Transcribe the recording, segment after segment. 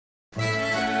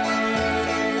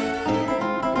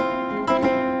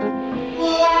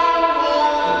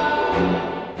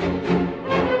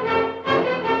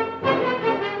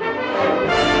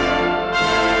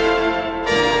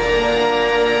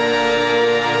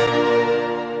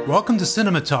Welcome to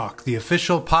Cinema Talk, the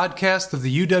official podcast of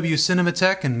the UW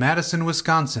Cinematheque in Madison,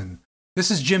 Wisconsin.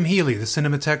 This is Jim Healy, the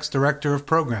Cinematheque's Director of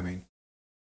Programming.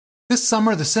 This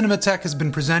summer, the Cinematheque has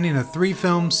been presenting a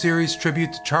 3-film series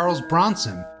tribute to Charles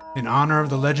Bronson in honor of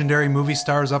the legendary movie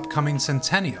star's upcoming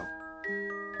centennial.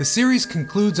 The series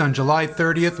concludes on July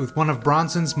 30th with one of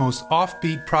Bronson's most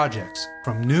offbeat projects,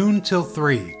 From Noon Till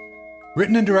 3,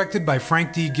 written and directed by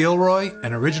Frank D. Gilroy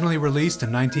and originally released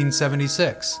in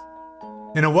 1976.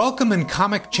 In a welcome and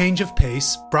comic change of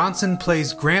pace, Bronson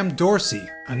plays Graham Dorsey,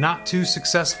 a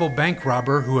not-too-successful bank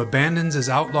robber who abandons his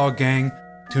outlaw gang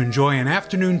to enjoy an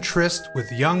afternoon tryst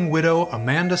with young widow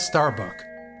Amanda Starbuck,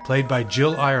 played by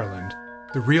Jill Ireland,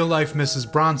 the real-life Mrs.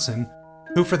 Bronson,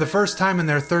 who for the first time in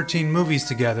their 13 movies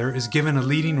together is given a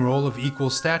leading role of equal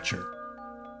stature.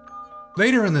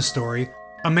 Later in the story,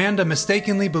 Amanda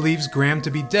mistakenly believes Graham to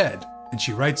be dead, and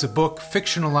she writes a book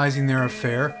fictionalizing their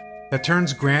affair that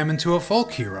turns Graham into a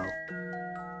folk hero.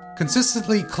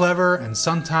 Consistently clever and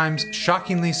sometimes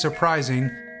shockingly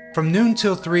surprising, From Noon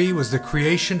Till 3 was the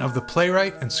creation of the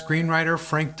playwright and screenwriter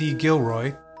Frank D.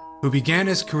 Gilroy, who began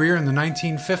his career in the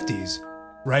 1950s,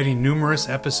 writing numerous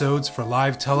episodes for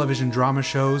live television drama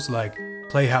shows like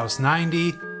Playhouse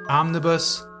 90,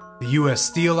 Omnibus, the U.S.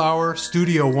 Steel Hour,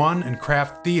 Studio One, and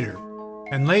Kraft Theater,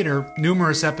 and later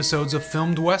numerous episodes of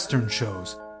filmed Western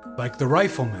shows like The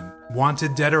Rifleman,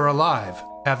 Wanted Dead or Alive,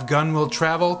 Have Gun Will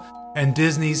Travel, and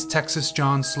Disney's Texas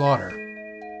John Slaughter.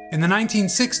 In the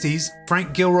 1960s,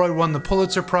 Frank Gilroy won the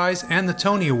Pulitzer Prize and the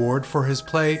Tony Award for his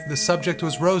play The Subject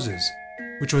Was Roses,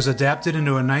 which was adapted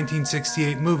into a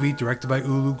 1968 movie directed by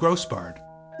Ulu Grossbard.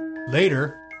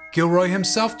 Later, Gilroy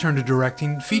himself turned to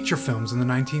directing feature films in the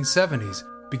 1970s,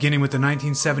 beginning with the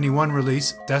 1971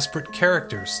 release Desperate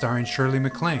Characters starring Shirley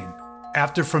MacLaine.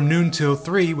 After From Noon Till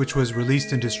 3, which was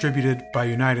released and distributed by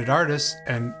United Artists,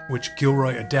 and which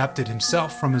Gilroy adapted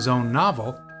himself from his own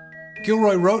novel,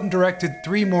 Gilroy wrote and directed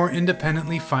 3 more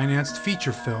independently financed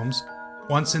feature films,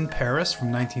 Once in Paris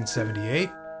from 1978,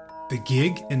 The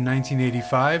Gig in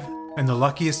 1985, and The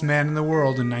Luckiest Man in the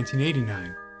World in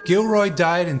 1989. Gilroy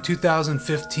died in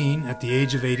 2015 at the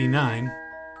age of 89,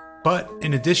 but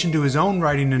in addition to his own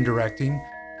writing and directing,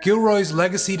 Gilroy's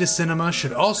legacy to cinema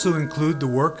should also include the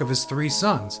work of his 3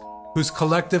 sons, whose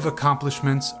collective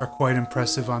accomplishments are quite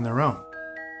impressive on their own.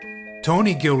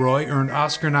 Tony Gilroy earned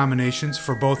Oscar nominations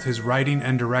for both his writing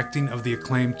and directing of the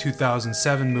acclaimed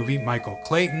 2007 movie Michael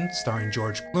Clayton, starring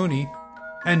George Clooney,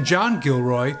 and John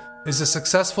Gilroy is a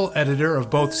successful editor of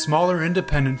both smaller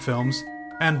independent films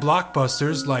and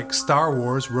blockbusters like Star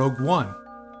Wars Rogue One.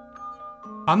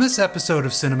 On this episode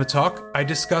of Cinema Talk, I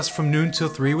discuss From Noon Till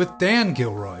 3 with Dan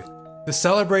Gilroy, the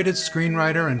celebrated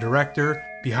screenwriter and director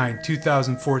behind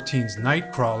 2014's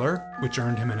Nightcrawler, which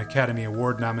earned him an Academy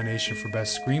Award nomination for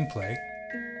Best Screenplay,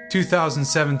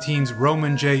 2017's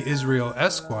Roman J. Israel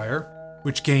Esquire,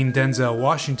 which gained Denzel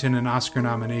Washington an Oscar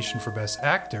nomination for Best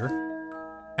Actor,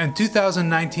 and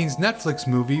 2019's Netflix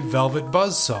movie Velvet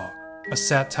Buzzsaw, a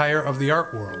satire of the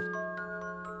art world.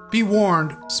 Be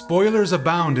warned, spoilers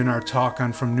abound in our talk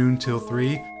on From Noon Till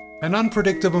 3, an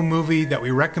unpredictable movie that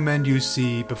we recommend you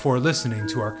see before listening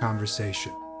to our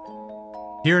conversation.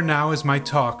 Here now is my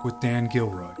talk with Dan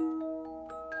Gilroy.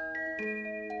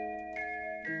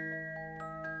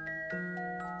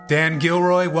 Dan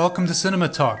Gilroy, welcome to Cinema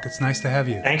Talk. It's nice to have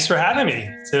you. Thanks for having me.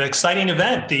 It's an exciting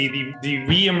event, the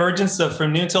re-emergence of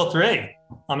From Noon Till 3.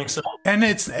 I'm excited. And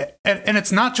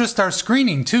it's not just our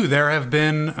screening, too. There have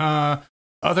been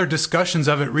other discussions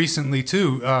of it recently,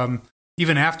 too.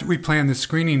 Even after we planned the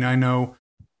screening, I know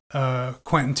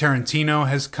Quentin Tarantino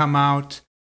has come out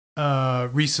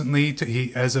recently.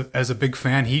 As a big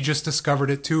fan, he just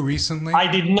discovered it, too, recently.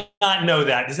 I did not know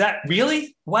that. Is that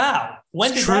really? Wow.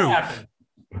 When did that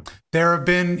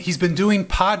happen? He's been doing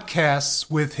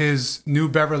podcasts with his New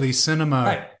Beverly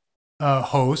Cinema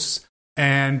hosts,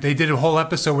 and they did a whole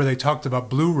episode where they talked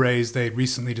about Blu-rays they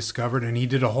recently discovered, and he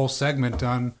did a whole segment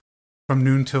on From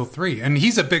Noon Till 3. And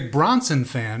he's a big Bronson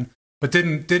fan, but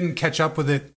didn't catch up with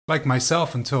it like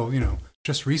myself until,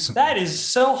 just recently. That is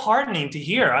so heartening to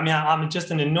hear. I mean, I'm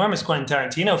just an enormous Quentin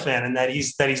Tarantino fan, and that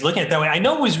he's looking at it that way. I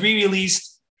know it was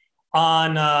re-released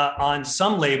on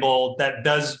some label that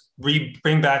does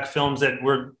bring back films that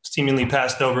were seemingly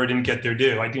passed over, didn't get their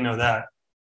due. I do know that.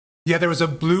 Yeah, there was a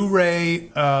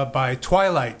Blu-ray by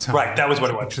Twilight Time. Right, that was what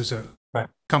it was. Which was a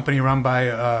company run by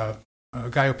a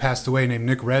guy who passed away named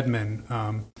Nick Redman,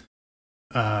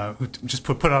 who just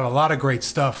put out a lot of great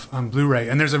stuff on Blu-ray.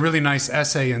 And there's a really nice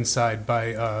essay inside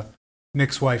by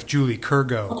Nick's wife, Julie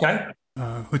Kurgo,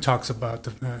 who talks about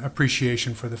the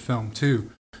appreciation for the film,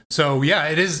 too. So yeah,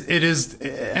 it is,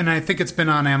 and I think it's been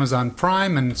on Amazon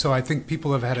Prime, and so I think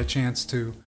people have had a chance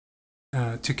to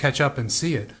catch up and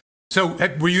see it. So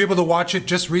were you able to watch it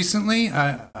just recently?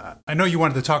 I know you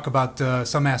wanted to talk about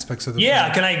some aspects of the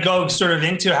film. Can I go sort of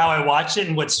into how I watched it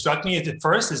and what struck me at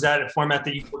first? Is that a format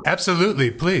that you...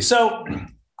 Absolutely, please. So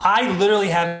I literally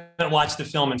haven't watched the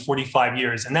film in 45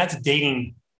 years, and that's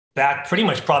dating back pretty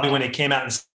much probably when it came out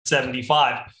in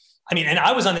 75. I mean, and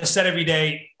I was on the set every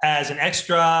day as an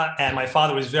extra, and my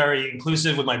father was very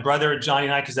inclusive with my brother, Johnny,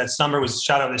 and I, because that summer was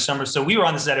shot over the summer. So we were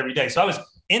on the set every day. So I was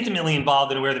intimately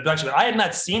involved and aware of the production, but I had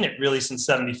not seen it really since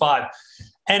 75.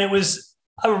 And it was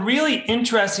a really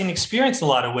interesting experience in a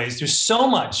lot of ways. There's so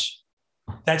much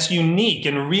that's unique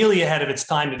and really ahead of its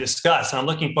time to discuss. And I'm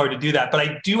looking forward to do that. But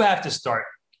I do have to start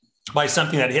by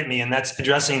something that hit me, and that's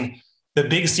addressing the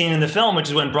big scene in the film, which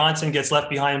is when Bronson gets left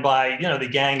behind by, the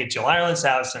gang at Jill Ireland's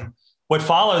house. And what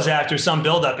follows after some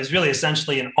buildup is really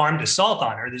essentially an armed assault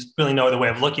on her. There's really no other way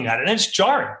of looking at it. And it's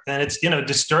jarring, and it's,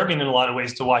 disturbing in a lot of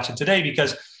ways to watch it today,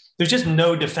 because there's just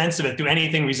no defense of it through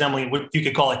anything resembling what you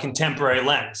could call a contemporary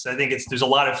lens. I think there's a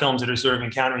lot of films that are sort of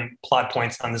encountering plot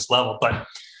points on this level, but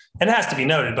it has to be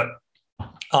noted. But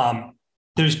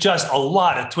there's just a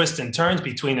lot of twists and turns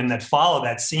between them that follow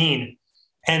that scene.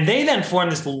 And they then form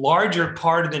this larger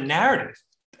part of the narrative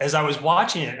as I was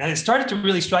watching it. And it started to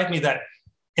really strike me that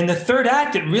in the third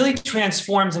act, it really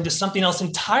transforms into something else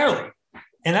entirely.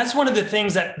 And that's one of the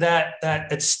things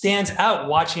that stands out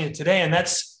watching it today. And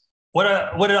that's what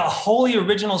a wholly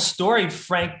original story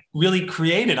Frank really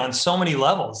created on so many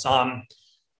levels.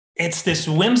 It's this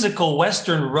whimsical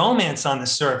Western romance on the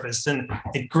surface, and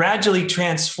it gradually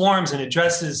transforms and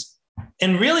addresses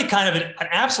in really kind of an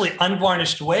absolutely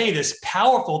unvarnished way this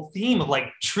powerful theme of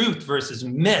like truth versus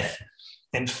myth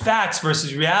and facts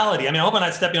versus reality. I mean, I hope I'm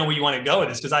not stepping on where you want to go with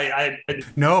this, because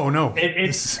No.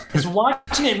 It's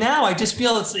watching it now, I just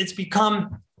feel it's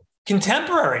become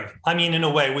contemporary. I mean, in a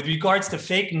way, with regards to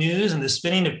fake news and the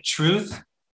spinning of truth,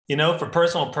 for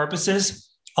personal purposes.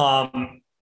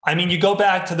 I mean, you go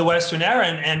back to the Western era,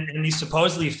 and these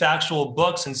supposedly factual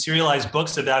books and serialized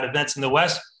books about events in the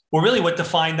West were really what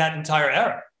defined that entire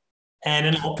era. And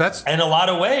in a lot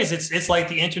of ways, it's like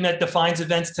the internet defines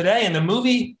events today. And the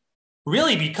movie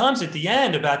really becomes at the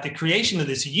end about the creation of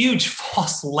this huge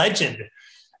false legend,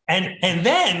 and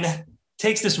then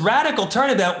takes this radical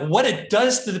turn about what it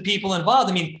does to the people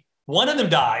involved. I mean, one of them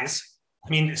dies. I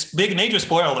mean, big major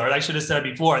spoiler alert, I should have said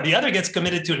it before. The other gets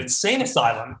committed to an insane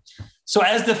asylum. So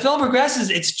as the film progresses,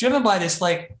 it's driven by this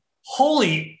like,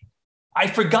 holy, I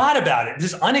forgot about it.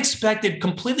 This unexpected,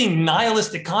 completely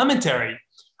nihilistic commentary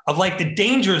of like the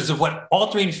dangers of what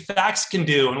altering facts can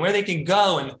do and where they can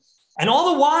go. And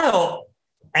all the while,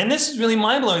 and this is really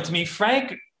mind-blowing to me,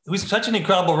 Frank, who's such an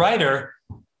incredible writer,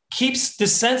 keeps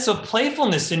this sense of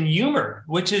playfulness and humor,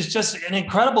 which is just an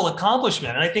incredible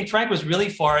accomplishment. And I think Frank was really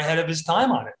far ahead of his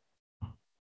time on it.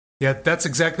 Yeah, that's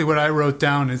exactly what I wrote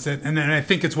down. And I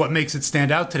think it's what makes it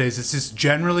stand out today. Is it's this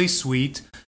generally sweet,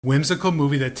 whimsical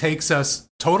movie that takes us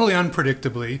totally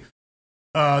unpredictably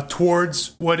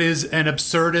towards what is an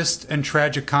absurdist and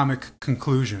tragicomic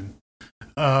conclusion.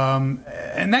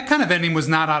 And that kind of ending was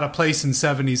not out of place in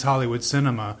 70s Hollywood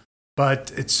cinema,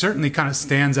 but it certainly kind of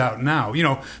stands out now.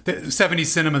 The 70s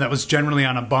cinema that was generally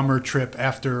on a bummer trip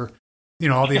after,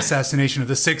 all the assassination of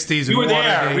the 60s. You were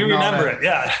there. We remember it.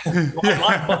 Yeah. A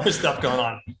lot of bummer stuff going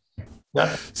on.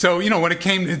 Yeah. So, when it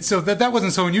came, so that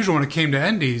wasn't so unusual when it came to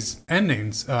endings.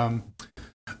 And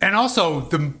also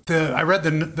I read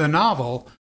the novel,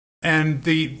 and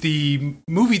the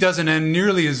movie doesn't end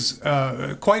nearly as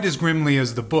quite as grimly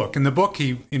as the book. In the book,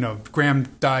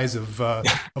 Graham dies of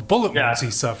bullet wounds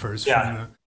he suffers from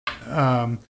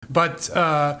the. But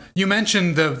you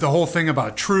mentioned the whole thing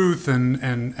about truth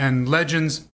and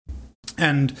legends,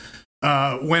 and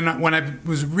when I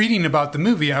was reading about the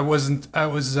movie, I was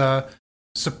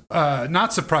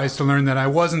not surprised to learn that I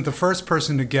wasn't the first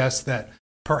person to guess that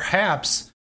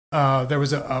perhaps there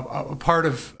was a part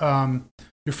of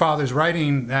your father's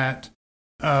writing that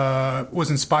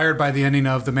was inspired by the ending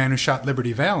of The Man Who Shot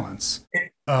Liberty Valance,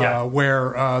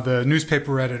 where the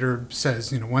newspaper editor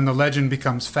says, when the legend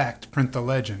becomes fact, print the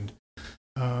legend.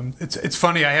 It's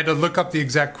funny, I had to look up the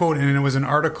exact quote, and it was an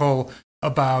article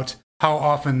about how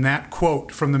often that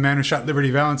quote from The Man Who Shot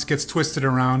Liberty Valance gets twisted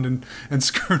around and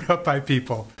screwed up by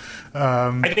people.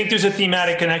 I think there's a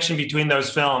thematic connection between those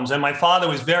films, and my father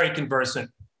was very conversant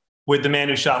with The Man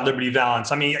Who Shot Liberty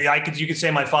Valance. I mean, you could say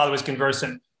my father was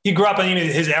conversant He grew up on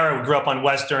his era. Grew up on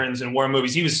westerns and war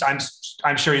movies. He was.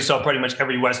 I'm sure he saw pretty much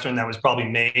every western that was probably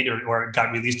made or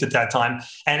got released at that time.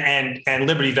 And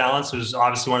Liberty Valance was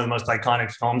obviously one of the most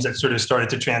iconic films that sort of started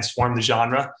to transform the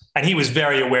genre. And he was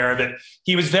very aware of it.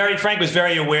 Frank was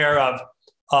very aware of.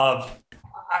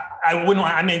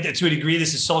 I mean, to a degree,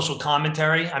 this is social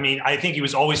commentary. I mean, I think he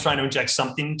was always trying to inject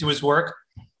something to his work.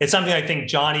 It's something I think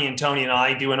Johnny and Tony and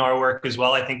I do in our work as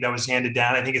well. I think that was handed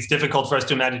down. I think it's difficult for us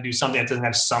to imagine do something that doesn't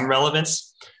have some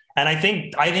relevance. And I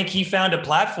think he found a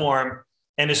platform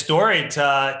and a story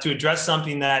to address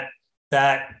something that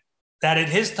at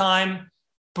his time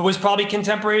was probably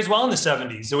contemporary as well in the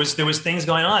 70s. There was things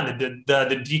going on, the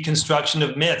deconstruction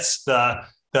of myths, the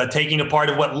taking apart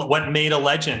of what made a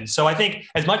legend. So I think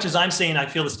as much as I'm saying I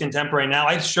feel it's contemporary now,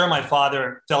 I'm sure my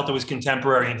father felt it was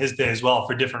contemporary in his day as well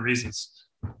for different reasons.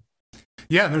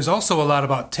 Yeah, and there's also a lot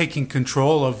about taking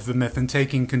control of the myth and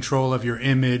taking control of your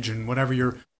image and whatever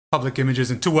your public image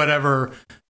is, and to whatever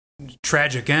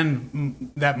tragic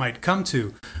end that might come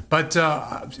to. But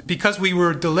because we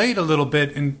were delayed a little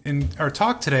bit in our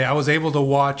talk today, I was able to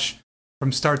watch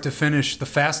from start to finish The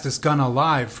Fastest Gun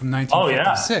Alive from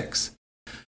 1956,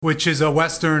 which is a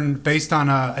Western based on,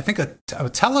 I think, a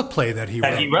teleplay that he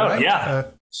wrote. Right? Yeah.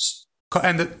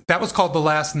 And that was called The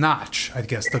Last Notch, I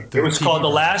guess. It was called The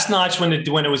Last Notch when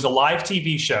it was a live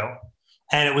TV show.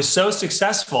 And it was so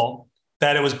successful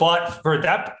that it was bought for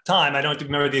that time. I don't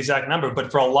remember the exact number,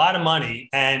 but for a lot of money.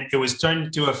 And it was turned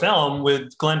into a film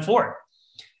with Glenn Ford.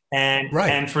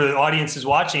 And for the audiences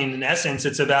watching, in essence,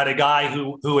 it's about a guy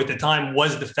who at the time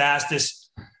was the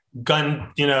fastest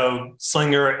gun,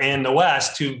 slinger in the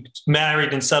West, who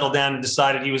married and settled down and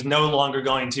decided he was no longer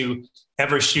going to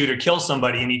ever shoot or kill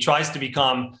somebody. And he tries to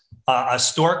become a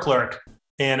store clerk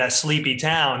in a sleepy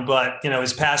town, but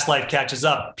his past life catches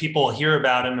up. People hear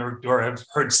about him or have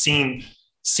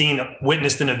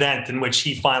witnessed an event in which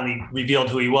he finally revealed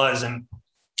who he was. And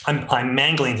I'm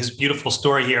mangling his beautiful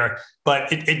story here,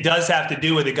 but it does have to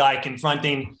do with a guy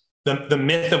confronting the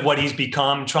myth of what he's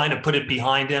become, trying to put it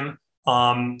behind him.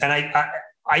 And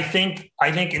I think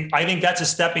that's a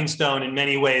stepping stone in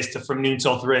many ways to From Noon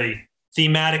Till Three,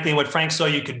 thematically, what Frank saw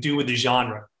you could do with the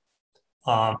genre.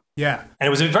 And it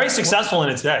was very successful in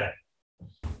its day.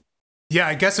 Yeah,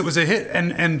 I guess it was a hit,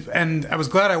 and I was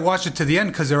glad I watched it to the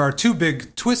end because there are two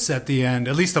big twists at the end,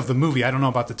 at least of the movie. I don't know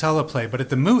about the teleplay, but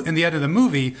in the end of the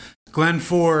movie, Glenn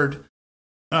Ford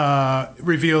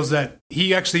reveals that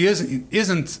he actually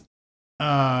isn't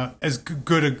as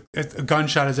good a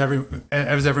gunshot as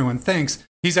everyone thinks.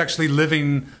 He's actually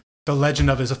living the legend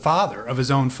of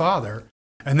his own father.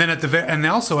 And then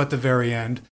also at the very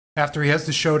end, after he has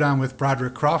the showdown with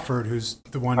Broderick Crawford, who's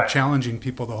the one challenging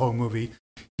people the whole movie,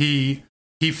 he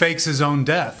fakes his own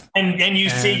death. And you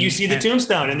see the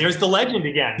tombstone, and there's the legend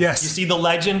again. Yes. You see the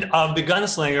legend of the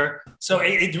gunslinger. So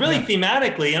it's really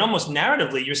thematically and almost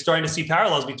narratively, you're starting to see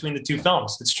parallels between the two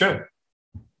films. It's true.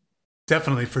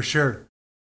 Definitely, for sure.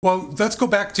 Well, let's go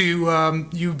back to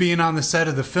you being on the set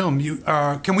of the film.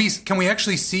 Can we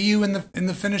actually see you in the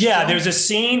finished film? There's a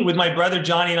scene with my brother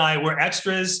Johnny and I. We're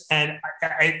extras, and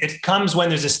it comes when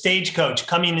there's a stagecoach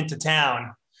coming into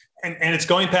town, and it's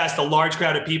going past a large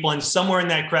crowd of people, and somewhere in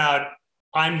that crowd,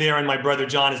 I'm there, and my brother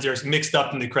John is there, mixed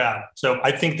up in the crowd. So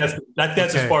I think that's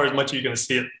as far as much as you're going to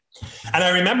see it. And I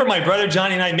remember my brother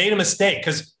Johnny and I made a mistake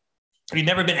because we'd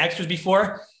never been extras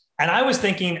before, and I was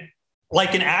thinking,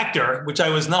 like an actor, which I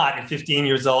was not at 15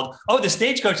 years old. Oh, the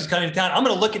stagecoach is coming to town. I'm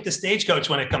going to look at the stagecoach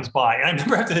when it comes by. And I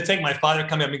remember having to take my father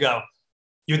come up and go,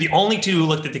 "You're the only two who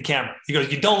looked at the camera." He goes,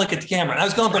 "You don't look at the camera." And I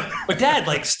was going, but Dad,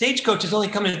 like stagecoach is only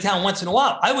coming to town once in a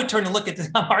while. I would turn and look at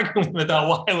the, I'm arguing with him about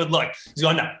why I would look. He's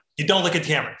going, "No, you don't look at the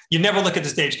camera. You never look at the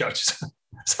stagecoach."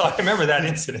 So I remember that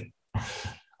incident.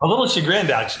 A little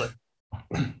chagrined, actually.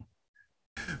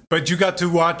 But you got to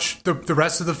watch the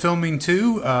rest of the filming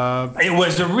too? It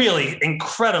was a really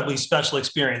incredibly special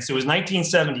experience. It was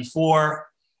 1974.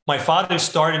 My father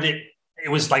started it. It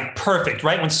was like perfect,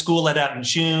 right when school let out in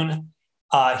June.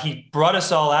 He brought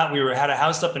us all out. We had a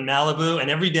house up in Malibu,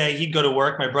 and every day he'd go to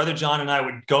work. My brother John and I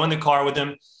would go in the car with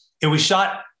him. It was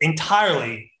shot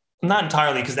not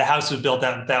entirely because the house was built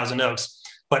out in Thousand Oaks,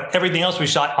 but everything else was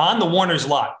shot on the Warner's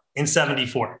lot in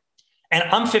 74. And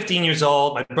I'm 15 years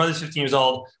old. My brother's 15 years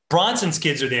old. Bronson's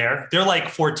kids are there. They're like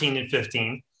 14 and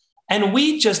 15. And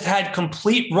we just had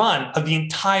complete run of the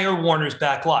entire Warner's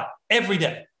back lot every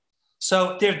day.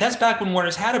 So that's back when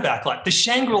Warner's had a back lot. The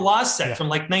Shangri-La set from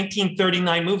like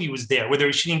 1939 movie was there where they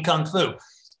were shooting Kung Fu.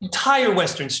 Entire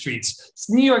Western streets,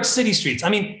 New York City streets. I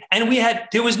mean, and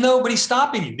there was nobody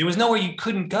stopping you. There was nowhere you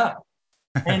couldn't go.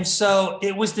 And so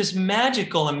it was this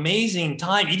magical, amazing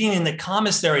time, eating in the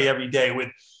commissary every day with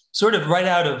sort of right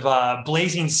out of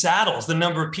Blazing Saddles, the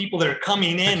number of people that are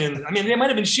coming in. And I mean, they might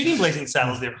have been shooting Blazing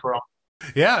Saddles there for all.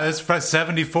 Yeah, it's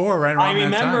 74, right around that time. I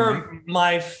remember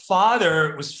my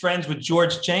father was friends with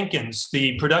George Jenkins,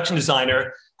 the production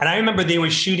designer. And I remember they were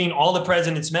shooting All the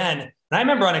President's Men. And I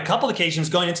remember on a couple of occasions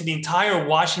going into the entire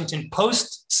Washington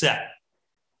Post set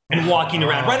and walking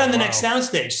around right on the next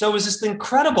soundstage. So it was this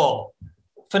incredible,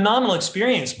 phenomenal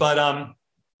experience. But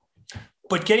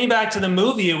getting back to the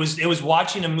movie, it was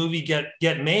watching a movie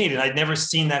get made, and I'd never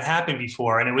seen that happen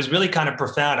before. And it was really kind of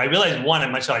profound. I realized, one, how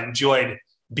much I enjoyed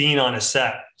being on a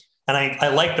set. And I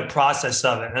like the process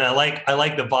of it. And I like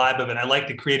the vibe of it. I like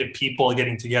the creative people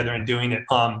getting together and doing it.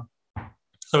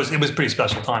 So it was a pretty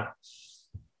special time.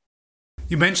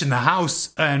 You mentioned the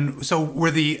house, and so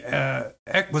was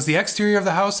the exterior of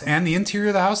the house and the interior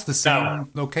of the house the same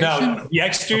location? No, the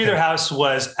exterior of the house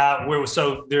was out where.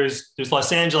 So there's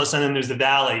Los Angeles, and then there's the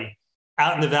valley.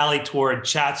 Out in the valley toward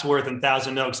Chatsworth and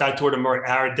Thousand Oaks, out toward a more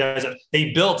arid desert,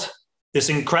 they built this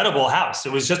incredible house.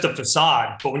 It was just a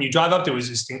facade, but when you drive up there, it was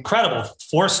this incredible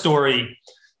 4-story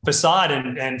facade.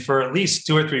 And for at least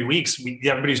 2 or 3 weeks,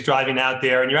 everybody's driving out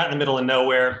there, and you're out in the middle of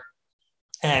nowhere.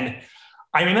 And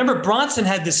I remember Bronson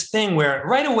had this thing where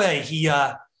right away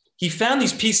he found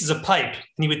these pieces of pipe,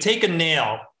 and he would take a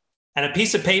nail and a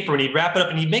piece of paper, and he'd wrap it up,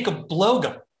 and he'd make a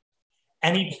blowgun.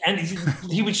 And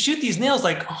he would shoot these nails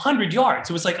like 100 yards.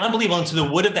 It was like unbelievable into the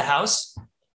wood of the house.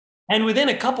 And within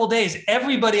a couple of days,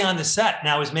 everybody on the set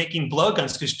now is making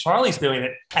blowguns because Charlie's doing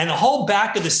it. And the whole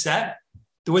back of the set,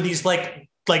 there were these like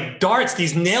darts,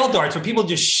 these nail darts, where people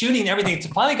just shooting everything. It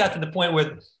finally got to the point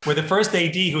where the first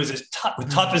AD, who was as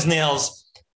tough as nails,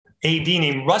 AD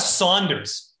named Russ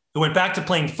Saunders, who went back to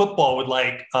playing football with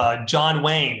John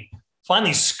Wayne,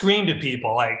 finally screamed at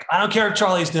people like, "I don't care if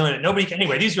Charlie's doing it. Nobody can."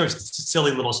 Anyway, these are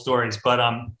silly little stories. But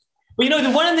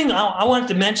the one thing I wanted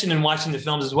to mention in watching the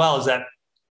films as well is that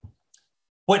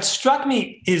what struck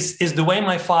me is the way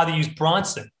my father used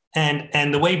Bronson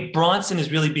and the way Bronson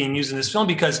is really being used in this film,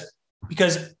 because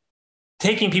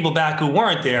taking people back who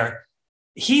weren't there,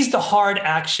 he's the hard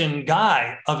action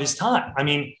guy of his time. I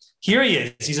mean, here he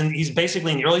is. He's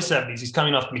basically in the early 70s. He's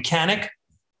coming off Mechanic,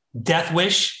 Death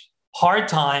Wish, Hard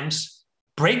Times,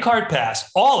 Break Hard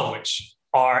Pass, all of which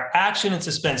are action and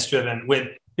suspense driven with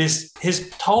his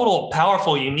total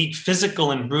powerful, unique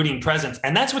physical and brooding presence.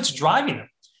 And that's what's driving him.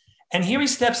 And here he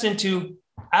steps into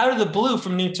Out of the Blue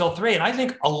from Noon Till 3. And I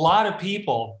think a lot of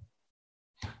people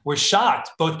were shocked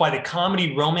both by the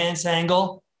comedy romance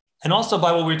angle and also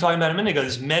by what we were talking about a minute ago,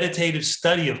 this meditative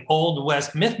study of Old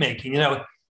West myth making.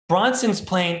 Bronson's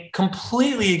playing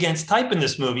completely against type in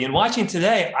this movie. And watching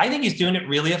today, I think he's doing it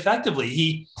really effectively.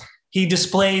 He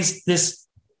displays this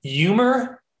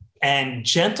humor and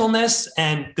gentleness,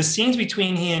 and the scenes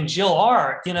between he and Jill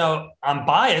are, I'm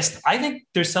biased, I think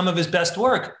they're some of his best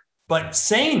work. But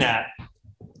saying that,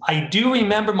 I do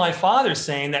remember my father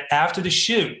saying that after the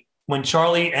shoot, when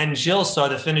Charlie and Jill saw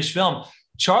the finished film,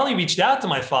 Charlie reached out to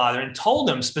my father and told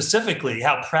him specifically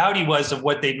how proud he was of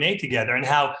what they'd made together and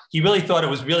how he really thought it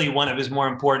was really one of his more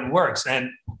important works. And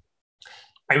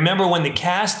I remember when the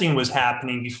casting was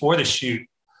happening before the shoot,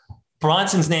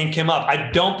 Bronson's name came up.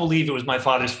 I don't believe it was my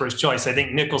father's first choice. I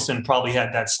think Nicholson probably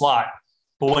had that slot.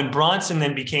 But when Bronson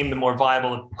then became the more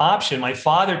viable option, my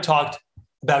father talked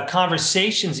about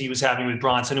conversations he was having with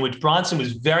Bronson, in which Bronson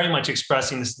was very much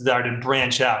expressing this desire to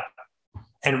branch out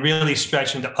and really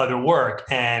stretch into other work.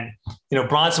 And,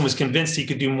 Bronson was convinced he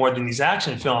could do more than these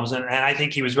action films. And I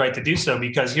think he was right to do so,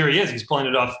 because here he is, he's pulling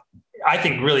it off, I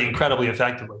think, really incredibly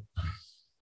effectively.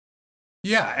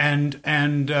 Yeah. And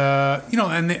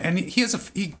he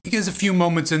has a few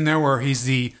moments in there where he's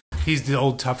the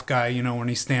old tough guy, when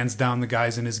he stands down the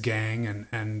guys in his gang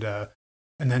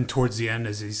and then towards the end,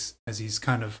 as he's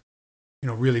kind of,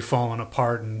 really falling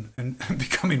apart and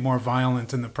becoming more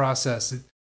violent in the process,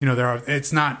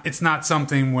 it's not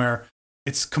something where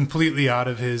it's completely out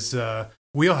of his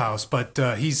wheelhouse. But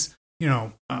he's,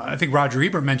 I think Roger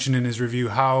Ebert mentioned in his review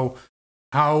how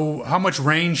much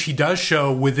range he does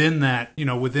show within that,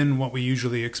 within what we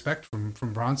usually expect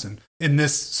from Bronson in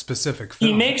this specific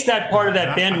film. He makes that part of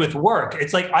that bandwidth work.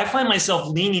 It's like I find myself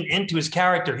leaning into his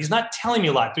character. He's not telling me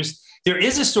a lot. There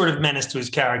is a sort of menace to his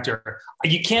character.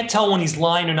 You can't tell when he's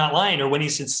lying or not lying, or when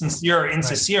he's sincere or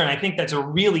insincere. Right. And I think that's a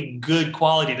really good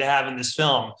quality to have in this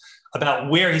film about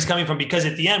where he's coming from. Because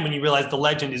at the end, when you realize the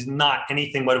legend is not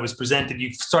anything what it was presented,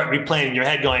 you start replaying in your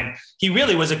head going, he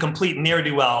really was a complete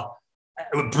ne'er-do-well,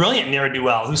 a brilliant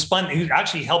ne'er-do-well who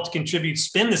actually helped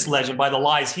spin this legend by the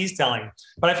lies he's telling.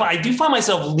 But I do find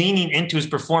myself leaning into his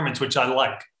performance, which I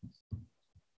like.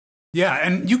 Yeah,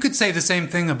 and you could say the same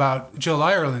thing about Jill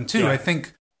Ireland, too. Yeah. I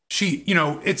think she,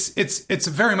 it's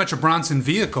very much a Bronson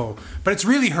vehicle, but it's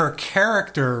really her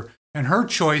character and her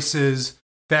choices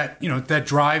that, that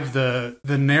drive the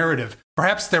narrative.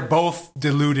 Perhaps they're both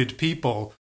deluded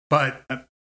people, but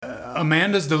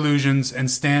Amanda's delusions and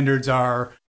standards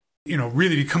are,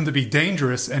 really become to be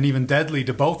dangerous and even deadly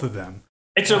to both of them.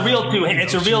 It's a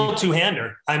real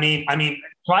two-hander. I mean,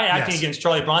 try acting against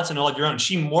Charlie Bronson and hold your own.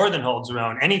 She more than holds her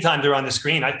own. Anytime they're on the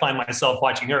screen, I find myself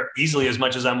watching her easily as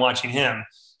much as I'm watching him.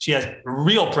 She has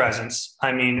real presence.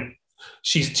 I mean,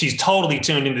 she's totally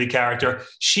tuned into the character.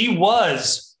 She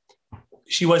was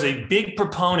a big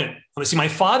proponent. See, my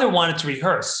father wanted to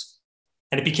rehearse,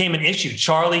 and it became an issue.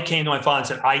 Charlie came to my father and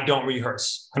said, "I don't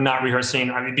rehearse. I'm not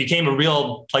rehearsing." I mean, it became a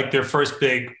real, their first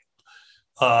big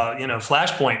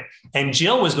flashpoint. And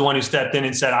Jill was the one who stepped in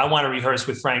and said, "I want to rehearse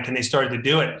with Frank." And they started to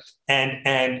do it.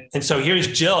 And so here's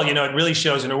Jill, it really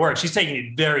shows in her work. She's taking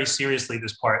it very seriously,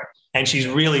 this part. And she's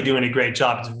really doing a great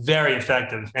job. It's very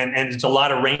effective. And it's a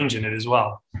lot of range in it as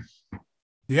well.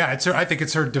 Yeah, I think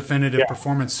it's her definitive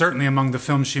performance, certainly among the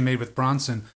films she made with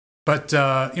Bronson. But,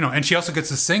 and she also gets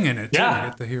to sing in it, too. You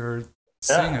get to hear her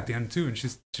sing at the end, too. And she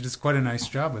does quite a nice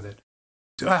job with it.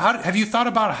 Have you thought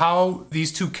about how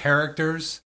these two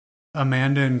characters,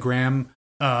 Amanda and Graham,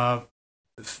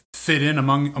 fit in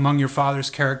among your father's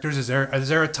characters? Is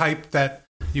there a type that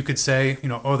you could say,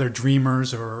 they're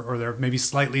dreamers or they're maybe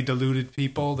slightly deluded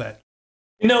people that?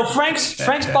 Frank's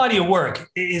body of work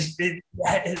it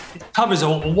covers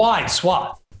a wide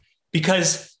swath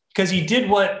because he did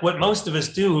what most of us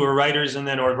do who are writers and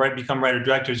then become writer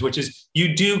directors, which is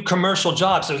you do commercial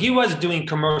jobs. So he was doing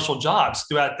commercial jobs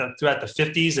throughout the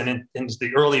 50s and into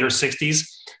the earlier 60s.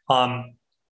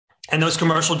 And those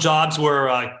commercial jobs were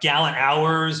Gallant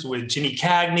Hours with Ginny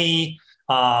Cagney.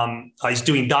 He's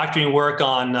doing doctoring work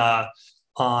on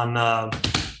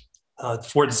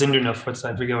Fort Zindernoff.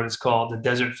 I forget what it's called, the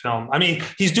desert film. I mean,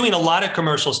 he's doing a lot of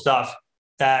commercial stuff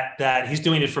that he's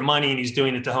doing it for money and he's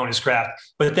doing it to hone his craft.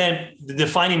 But then the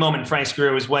defining moment in Frank's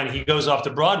career was when he goes off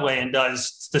to Broadway and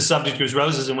does The Subject Was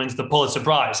Roses and wins the Pulitzer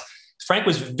Prize. Frank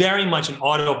was very much an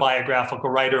autobiographical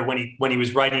writer when he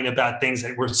was writing about things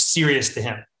that were serious to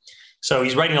him. So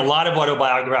he's writing a lot of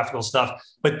autobiographical stuff.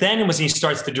 But then when he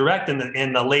starts to direct in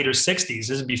the later 60s, this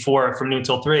is before From Noon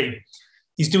Till 3,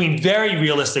 he's doing very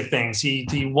realistic things.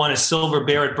 He won a Silver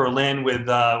Bear at Berlin with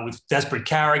desperate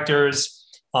characters.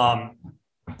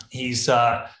 He does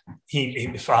a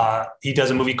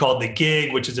movie called The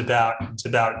Gig, which is about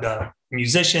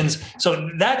musicians. So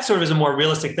that sort of is a more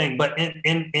realistic thing. But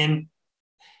in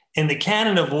the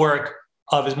canon of work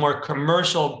of his more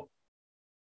commercial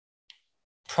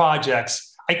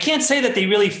projects, I can't say that they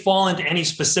really fall into any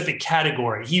specific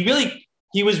category. He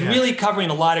was really covering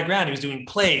a lot of ground. He was doing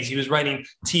plays. He was writing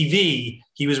TV.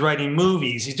 He was writing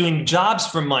movies. He's doing jobs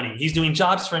for money. He's doing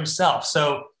jobs for himself.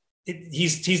 So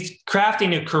he's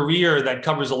crafting a career that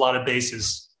covers a lot of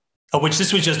bases, of which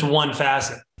this was just one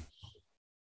facet.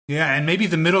 Yeah, and maybe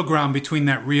the middle ground between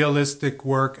that realistic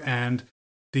work and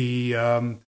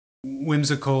the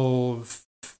whimsical,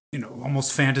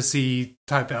 almost fantasy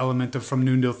type element of From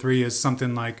Noon Till 3 is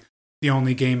something like The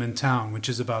Only Game in Town, which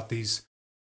is about these,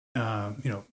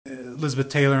 Elizabeth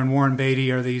Taylor and Warren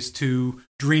Beatty are these two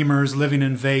dreamers living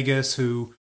in Vegas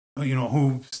who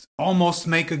almost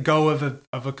make a go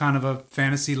of a kind of a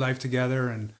fantasy life together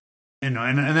and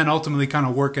then ultimately kind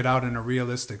of work it out in a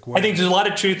realistic way. I think there's a lot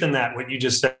of truth in that, what you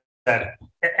just said.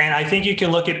 And I think you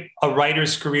can look at a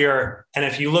writer's career, and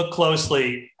if you look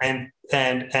closely and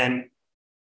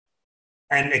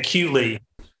acutely,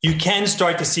 you can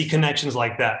start to see connections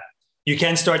like that. You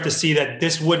can start to see that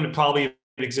this wouldn't probably have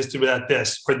existed without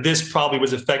this, or this probably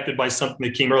was affected by something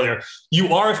that came earlier.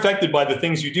 You are affected by the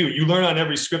things you do. You learn on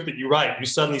every script that you write. You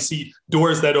suddenly see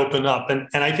doors that open up. And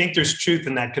I think there's truth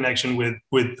in that connection with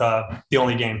The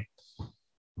Only Game.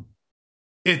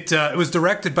 It was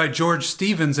directed by George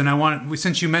Stevens, and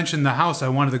since you mentioned The House, I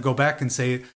wanted to go back and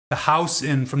say the house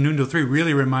in From Noon Till 3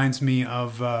 really reminds me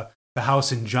of the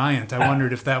house in Giant. I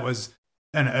wondered if that was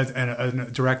a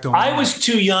direct homage. I was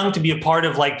too young to be a part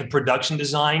of the production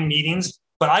design meetings,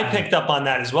 but I picked up on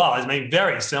that as well. It's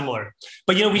very similar.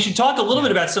 But we should talk a little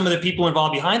bit about some of the people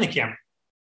involved behind the camera.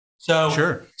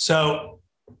 Sure. So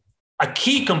a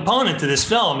key component to this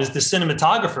film is the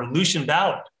cinematographer, Lucien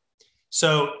Ballard.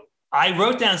 So I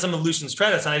wrote down some of Lucien's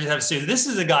credits, and I just have to say, this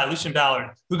is a guy, Lucien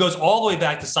Ballard, who goes all the way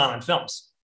back to silent films.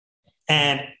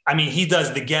 And I mean, he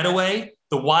does The Getaway,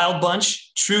 The Wild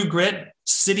Bunch, True Grit,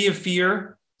 City of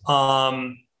Fear,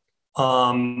 The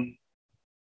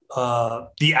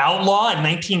Outlaw in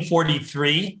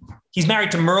 1943. He's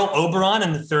married to Merle Oberon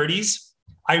in the 30s.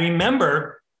 I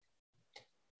remember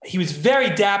he was very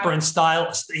dapper and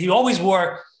stylish. He always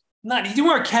wore he didn't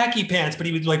wear khaki pants, but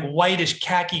he was like whitish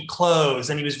khaki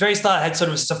clothes. And he was very stylish, had sort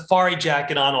of a safari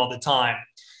jacket on all the time.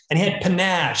 And he had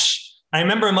panache. I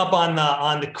remember him up on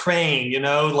the crane,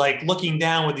 like looking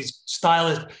down with these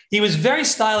stylish. He was a very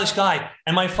stylish guy.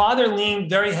 And my father leaned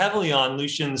very heavily on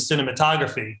Lucian's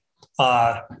cinematography.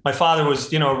 My father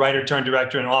was, a writer turned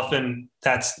director, and often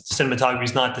cinematography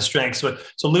is not the strength.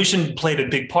 So Lucian played a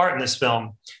big part in this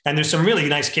film. And there's some really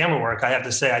nice camera work, I have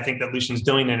to say, I think that Lucian's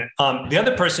doing in it. The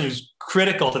other person who's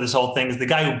critical to this whole thing is the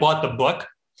guy who bought the book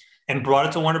and brought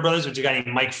it to Warner Brothers, which is a guy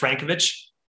named Mike Frankovich.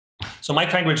 So Mike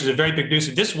Frankovich is a very big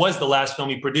producer. This was the last film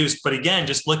he produced. But again,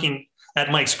 just looking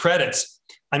at Mike's credits,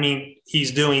 I mean, he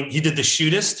did The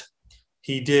Shootist.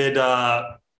 He did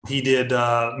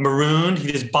Marooned.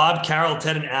 He did Bob, Carol,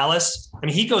 Ted, and Alice. I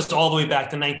mean, he goes all the way back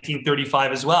to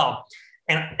 1935 as well.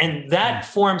 And that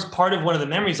forms part of one of the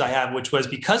memories I have, which was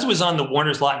because it was on the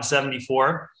Warner's lot in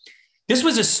 74, this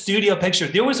was a studio picture.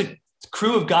 There was a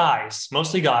crew of guys,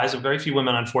 mostly guys, very few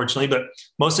women, unfortunately, but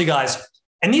mostly guys.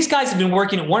 And these guys have been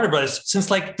working at Warner Brothers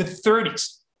since like the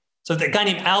 30s. So the guy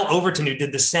named Al Overton, who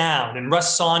did the sound, and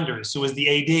Russ Saunders, who was the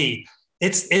AD.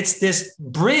 It's this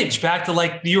bridge back to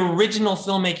like the original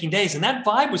filmmaking days. And that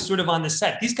vibe was sort of on the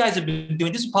set. These guys have been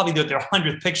doing, this is probably their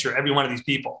 100th picture, every one of these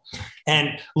people.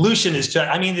 And Lucian is just,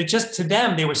 I mean, to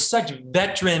them, they were such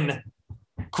veteran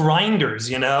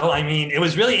grinders, I mean, it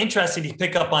was really interesting to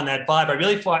pick up on that vibe.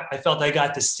 I felt I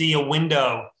got to see a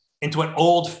window into what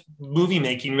old movie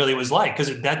making really was like,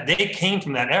 because they came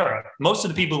from that era. Most of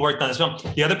the people who worked on this film,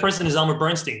 the other person is Elmer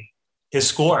Bernstein, his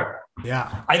score.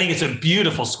 Yeah. I think it's a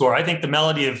beautiful score. I think the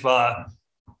melody of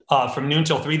From Noon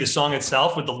Till 3, the song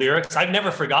itself with the lyrics, I've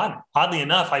never forgotten. Oddly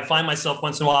enough, I find myself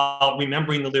once in a while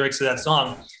remembering the lyrics of that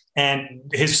song. And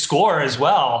his score as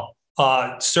well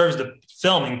serves the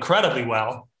film incredibly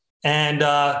well. And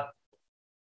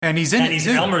he's in it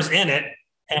too. Elmer's in it.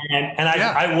 And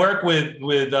I work with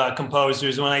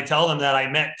composers. When I tell them that I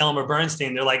met Elmer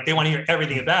Bernstein, they're like, they want to hear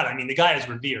everything about it. I mean, the guy is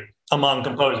revered among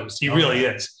composers. He really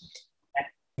is.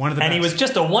 One of the best. He was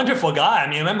just a wonderful guy. I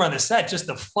mean, I remember on the set, just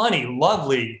a funny,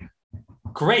 lovely,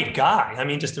 great guy. I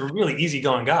mean, just a really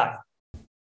easygoing guy.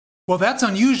 Well, that's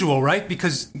unusual, right?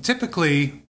 Because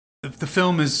typically if the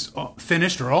film is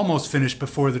finished or almost finished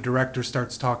before the director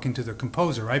starts talking to the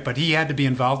composer, right? But he had to be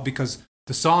involved because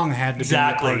the song had to be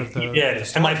a part of the... He did.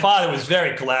 And my father was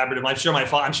very collaborative. I'm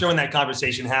sure when that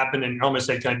conversation happened and Elmer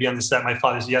said, "Can I be on the set?" My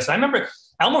father said yes. I remember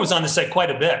Elmer was on the set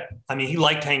quite a bit. I mean, he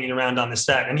liked hanging around on the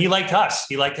set, and he liked us.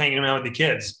 He liked hanging around with the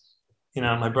kids.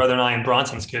 My brother and I and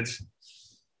Bronson's kids.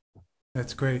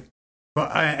 That's great. Well,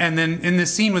 and then in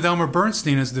this scene with Elmer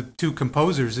Bernstein as the two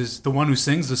composers, is the one who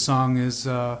sings the song is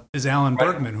Alan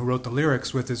Bergman, who wrote the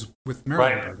lyrics with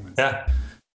Marilyn Bergman. Yeah.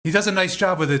 He does a nice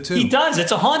job with it too. He does.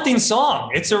 It's a haunting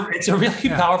song. It's a really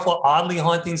powerful, oddly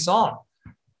haunting song.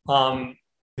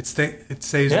 It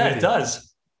stays. Yeah, with it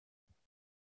does.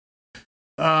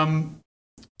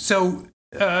 So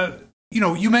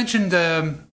you mentioned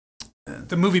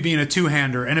the movie being a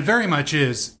two-hander, and it very much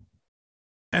is.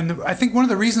 And I think one of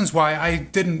the reasons why I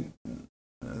didn't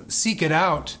seek it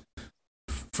out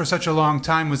for such a long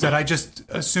time was that I just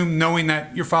assumed, knowing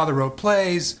that your father wrote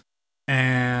plays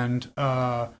and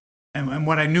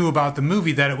what I knew about the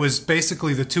movie, that it was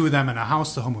basically the two of them in a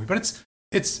house the whole movie. But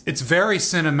it's very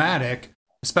cinematic,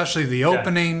 especially the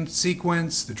opening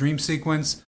sequence, the dream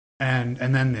sequence, and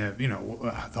then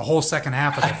the whole second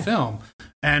half of the film.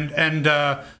 And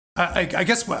I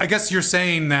guess you're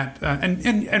saying that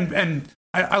and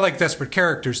I like desperate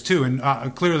characters too, and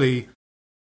clearly,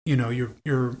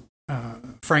 your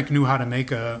Frank knew how to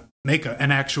make a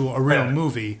real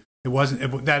movie. It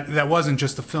wasn't that wasn't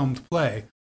just a filmed play,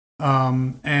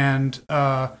 and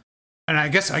I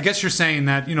guess you're saying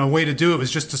that a way to do it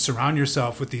was just to surround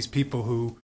yourself with these people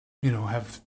who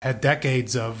have had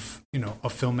decades of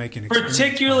filmmaking experience.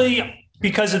 Particularly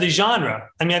because of the genre.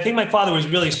 I mean, I think my father was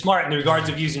really smart in regards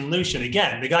of using Lucian.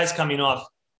 Again, the guy's coming off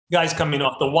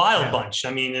the Wild Bunch.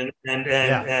 I mean,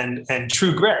 and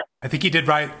True Grit. I think he did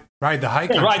Ride the High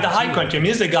Country. Ride the High Country. I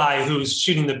mean, he's a guy who's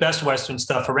shooting the best Western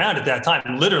stuff around at that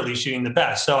time, literally shooting the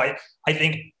best. So I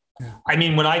think, I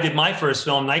mean, when I did my first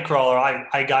film, Nightcrawler,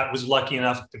 I was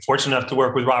fortunate enough to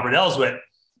work with Robert Elswit,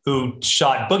 who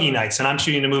shot Boogie Nights, and I'm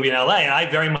shooting a movie in LA, and I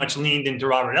very much leaned into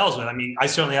Robert Elswit. I mean, I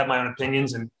certainly have my own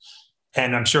opinions, and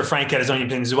I'm sure Frank had his own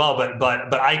opinions as well,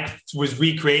 but I was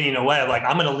recreating a way of like,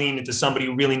 I'm going to lean into somebody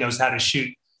who really knows how to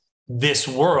shoot this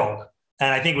world.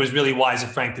 And I think it was really wise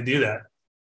of Frank to do that.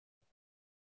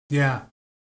 Yeah.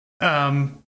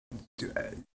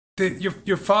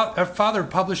 Our father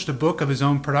published a book of his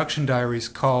own production diaries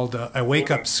called "A Wake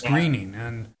Up Screening,"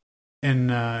 and in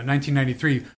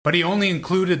 1993. But he only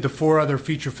included the 4 other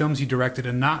feature films he directed,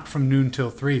 and not From Noon Till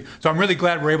 3. So I'm really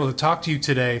glad we're able to talk to you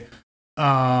today.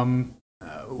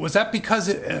 Was that because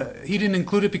he didn't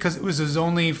include it because it was his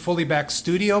only fully backed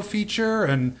studio feature,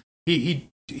 and he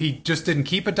just didn't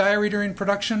keep a diary during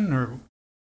production, or?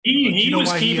 He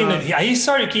was keeping it. He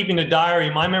started keeping a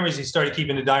diary. My memory is he started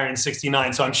keeping a diary in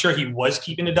 '69. So I'm sure he was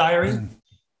keeping a diary.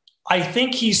 I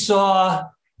think he saw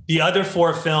the other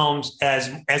 4 films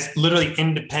as literally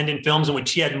independent films in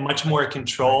which he had much more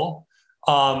control.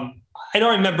 I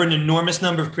don't remember an enormous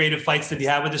number of creative fights that he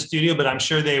had with the studio, but I'm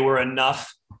sure they were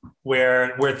enough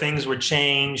where things were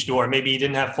changed, or maybe he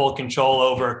didn't have full control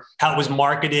over how it was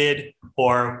marketed,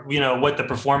 or, what the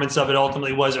performance of it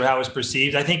ultimately was, or how it was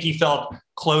perceived. I think he felt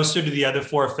closer to the other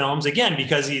 4 films, again,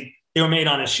 because they were made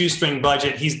on a shoestring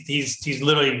budget. He's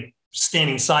literally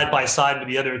standing side by side with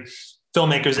the other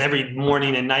filmmakers every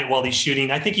morning and night while he's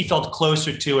shooting. I think he felt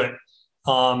closer to it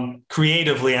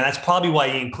creatively, and that's probably why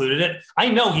he included it. I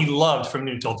know he loved From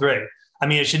Noon Till 3. I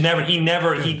mean,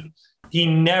 he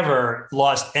never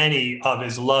lost any of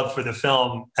his love for the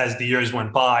film as the years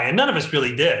went by, and none of us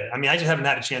really did. I mean, I just haven't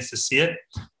had a chance to see it,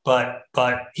 but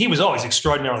he was always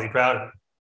extraordinarily proud of it.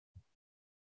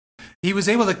 He was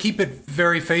able to keep it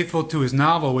very faithful to his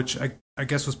novel, which I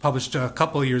guess was published a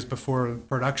couple of years before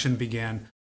production began.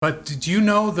 But did you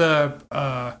know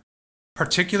the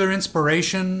particular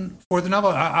inspiration for the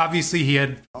novel? Obviously, he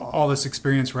had all this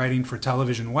experience writing for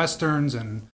television westerns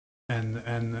and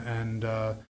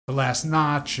The Last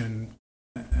Notch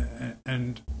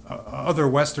and other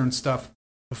Western stuff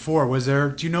before.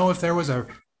 Do you know if there was a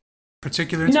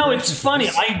particular inspiration? No, it's funny.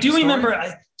 I do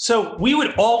remember. So we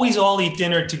would always all eat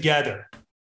dinner together.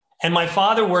 And my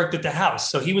father worked at the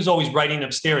house, so he was always writing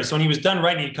upstairs. So when he was done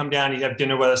writing, he'd come down, he'd have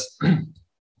dinner with us. And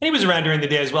he was around during the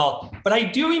day as well. But I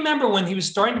do remember when he was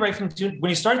starting to write when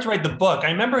he started to write the book, I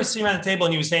remember sitting around the table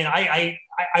and he was saying, I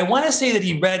want to say that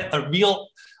he read a real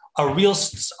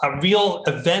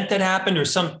event that happened, or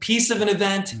some piece of an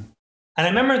event. And I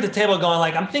remember at the table going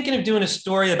like, I'm thinking of doing a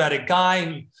story about a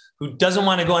guy who doesn't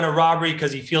want to go on a robbery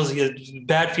because he feels he has a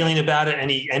bad feeling about it.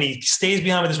 And he stays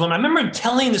behind with this woman. I remember him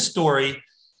telling the story.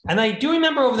 And I do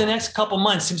remember over the next couple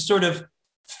months, him sort of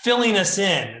filling us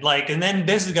in, like, and then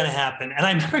this is going to happen. And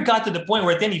I never got to the point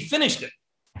where then he finished it.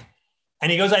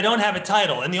 And he goes, I don't have a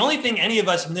title. And the only thing any of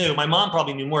us knew, my mom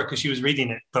probably knew more because she was reading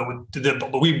it, but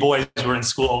we boys were in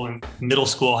school, in middle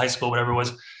school, high school, whatever it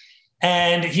was.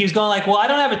 And he was going like, well, I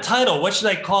don't have a title. What should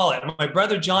I call it? And my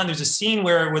brother, John, there's a scene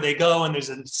where they go and there's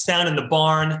a sound in the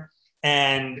barn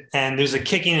and there's a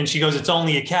kicking and she goes, it's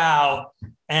only a cow.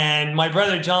 And my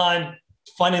brother, John,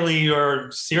 funnily or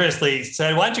seriously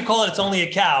said, why don't you call it It's Only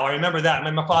a Cow? I remember that.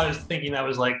 My father was thinking that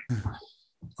was like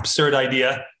absurd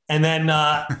idea. And then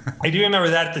I do remember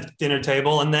that at the dinner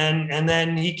table. And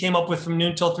then he came up with From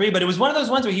Noon Till 3. But it was one of those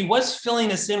ones where he was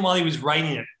filling us in while he was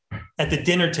writing it at the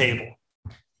dinner table.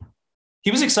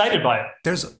 He was excited by it.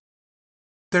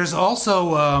 There's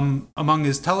also, among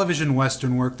his television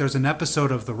Western work, there's an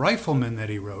episode of The Rifleman that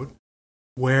he wrote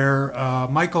where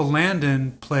Michael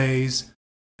Landon plays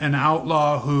an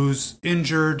outlaw who's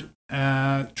injured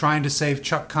trying to save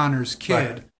Chuck Connor's kid.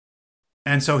 Right.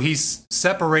 And so he's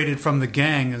separated from the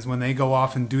gang as when they go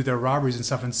off and do their robberies and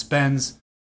stuff, and spends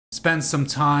some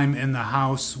time in the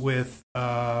house with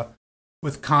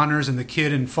Connors and the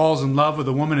kid, and falls in love with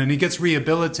a woman, and he gets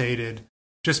rehabilitated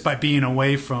just by being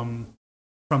away from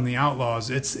the outlaws.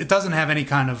 It doesn't have any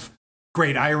kind of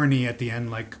great irony at the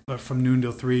end, like From Noon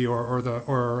Till 3 or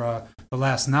The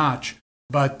Last Notch.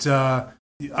 But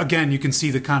again, you can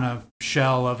see the kind of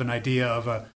shell of an idea of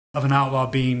an outlaw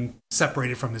being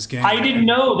separated from his gang. I didn't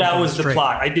know that was the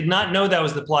plot. I did not know that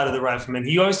was the plot of The Rifleman.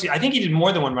 I think he did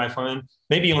more than one Rifleman.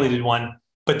 Maybe he only did one.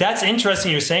 But that's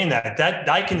interesting you're saying that. That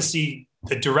I can see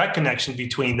the direct connection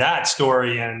between that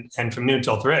story and From Noon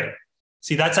Till 3.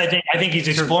 See, I think he's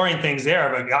exploring things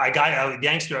there of a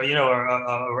gangster,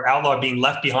 or outlaw being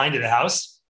left behind at a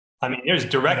house. I mean, there's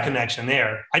direct connection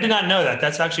there. I did not know that.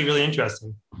 That's actually really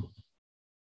interesting.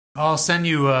 I'll send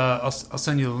you I'll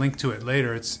send you the link to it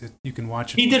later. You can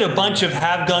watch it. He did a bunch of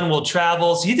Have Gun Will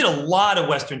Travels. He did a lot of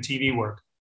Western TV work.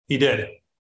 He did.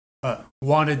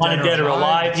 Wanted Dead or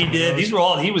Alive. He did.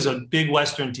 He was a big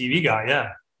Western TV guy.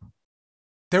 Yeah.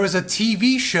 There was a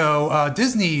TV show,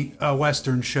 Disney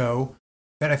Western show,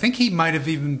 that I think he might have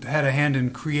even had a hand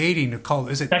in creating.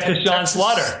 Is it Texas John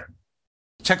Slaughter?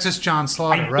 Texas John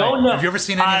Slaughter, right? Don't know. Have you ever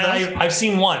seen any of those? I've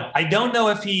seen one. I don't know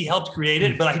if he helped create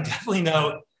it, but I definitely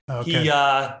know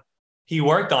he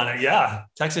worked on it. Yeah,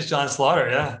 Texas John Slaughter.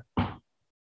 Yeah.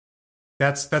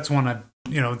 that's one of,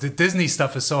 the Disney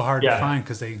stuff is so hard to find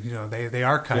because they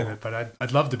archive it, but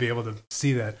I'd love to be able to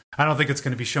see that. I don't think it's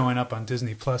going to be showing up on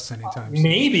Disney Plus anytime soon.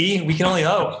 Maybe. We can only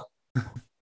hope.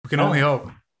 We can only hope.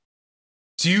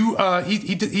 Do you,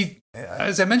 he,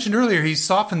 as I mentioned earlier, he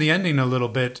softened the ending a little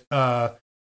bit,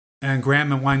 and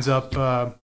Grantman winds up,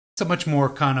 it's a much more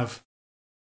kind of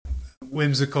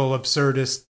whimsical,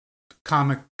 absurdist,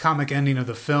 comic ending of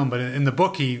the film. But in the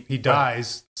book, he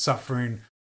dies suffering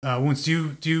wounds.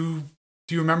 Do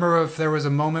you remember if there was a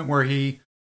moment where he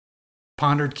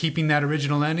pondered keeping that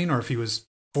original ending, or if he was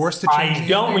forced to change? I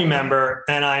don't remember,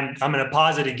 and I'm going to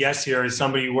posit a guess here as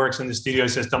somebody who works in the studio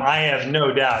system. I have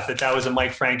no doubt that was a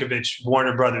Mike Frankovich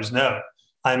Warner Brothers note.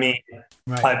 I mean,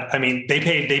 right. They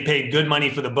paid good money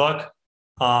for the book.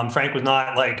 Frank was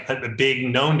not like a big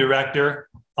known director.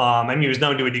 He was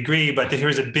known to a degree, but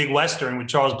here's a big Western with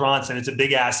Charles Bronson. It's a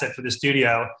big asset for the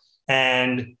studio.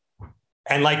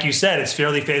 And like you said, it's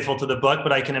fairly faithful to the book,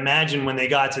 but I can imagine when they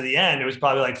got to the end, it was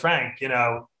probably like, Frank,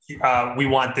 we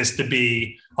want this to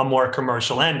be a more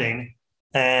commercial ending.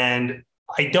 And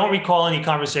I don't recall any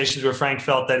conversations where Frank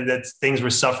felt that things were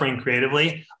suffering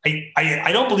creatively.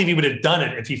 I don't believe he would have done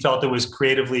it if he felt it was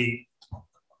creatively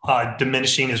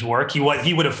diminishing his work. He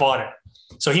would have fought it.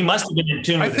 So he must have been in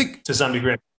tune with it to some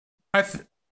degree. I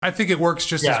think it works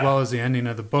just as well as the ending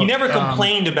of the book. He never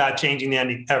complained about changing the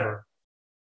ending ever.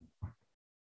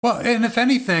 Well, and if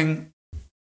anything,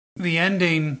 the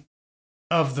ending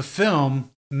of the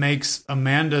film makes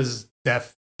Amanda's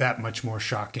death that much more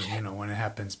shocking, when it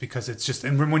happens, because it's just,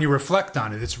 and when you reflect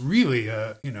on it, it's really,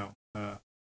 an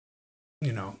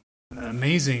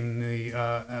amazing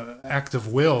act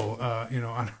of will,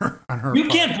 on her. You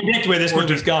can't predict where this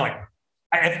movie's going.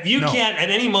 If you can't at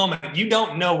any moment, you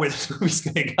don't know where this movie's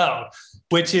going to go,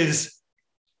 which is,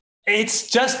 it's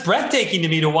just breathtaking to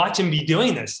me to watch him be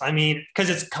doing this.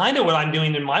 Because it's kind of what I'm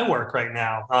doing in my work right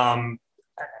now.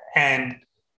 And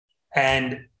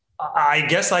I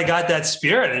guess I got that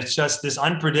spirit. It's just this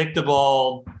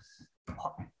unpredictable,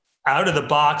 out of the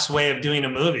box way of doing a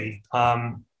movie.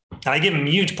 And I give him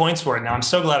huge points for it now. I'm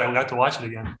so glad I got to watch it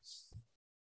again.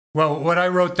 Well, what I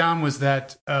wrote down was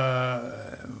that,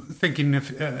 thinking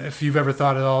if you've ever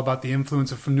thought at all about the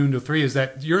influence of From Noon Till Three, is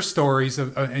that your stories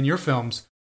and your films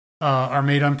are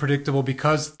made unpredictable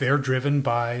because they're driven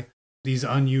by these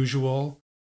unusual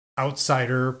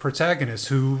outsider protagonists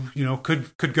who,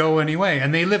 could go any way,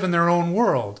 and they live in their own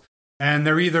world, and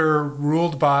they're either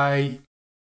ruled by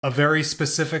a very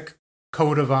specific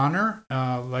code of honor,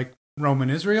 like Roman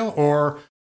Israel, or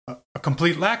a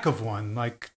complete lack of one,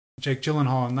 like Jake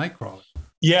Gyllenhaal in Nightcrawler.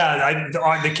 Yeah,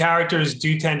 the characters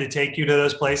do tend to take you to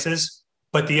those places.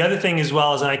 But the other thing as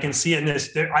well is, and I can see it in this,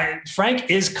 Frank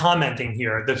is commenting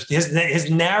here. His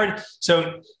narrative.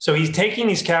 So he's taking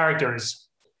these characters,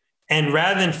 and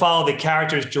rather than follow the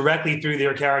characters directly through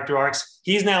their character arcs,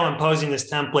 he's now imposing this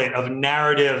template of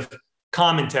narrative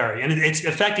commentary, and it's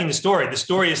affecting the story. The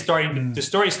story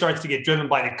starts to get driven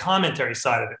by the commentary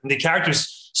side of it, and the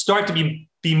characters start to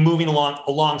be moving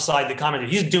alongside the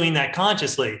commentary. He's doing that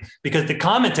consciously because the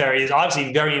commentary is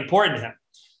obviously very important to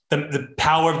him. The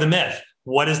power of the myth.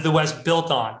 What is the West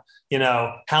built on?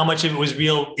 How much of it was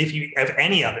real, if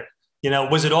any of it?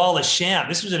 Was it all a sham?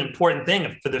 This was an important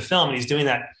thing for the film, and he's doing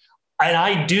that. And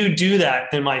I do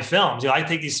that in my films. I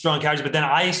take these strong characters, but then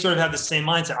I sort of have the same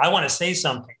mindset. I want to say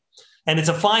something, and it's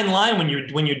a fine line when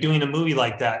you're doing a movie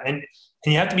like that, and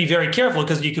you have to be very careful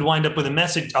because you could wind up with a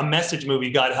message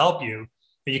movie. God help you,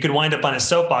 or you could wind up on a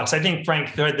soapbox. I think Frank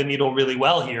threaded the needle really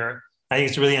well here. I think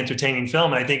it's a really entertaining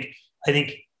film, and I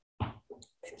think.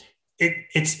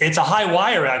 It's a high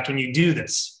wire act when you do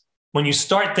this. When you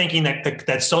start thinking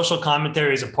that social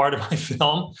commentary is a part of my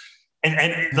film,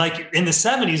 and like in the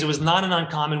 70s, it was not an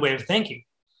uncommon way of thinking.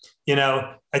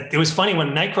 It was funny when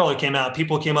Nightcrawler came out.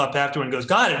 People came up after and goes,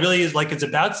 "God, it really is like it's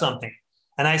about something."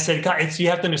 And I said, "God, you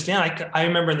have to understand." I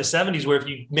remember in the 70s where if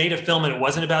you made a film and it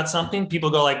wasn't about something, people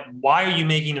go like, "Why are you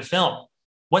making a film?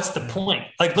 What's the point?"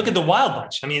 Like, look at the Wild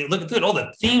Bunch. Look at all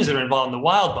the themes that are involved in the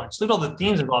Wild Bunch. Look at all the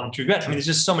themes involved in True Grit. There's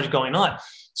just so much going on.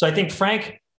 So I think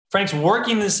Frank's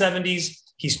working in the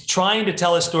 70s. He's trying to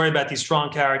tell a story about these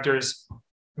strong characters,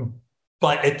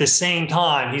 but at the same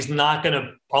time, he's not going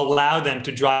to allow them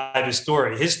to drive his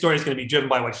story. His story is going to be driven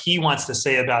by what he wants to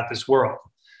say about this world.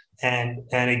 And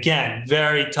again,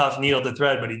 very tough needle to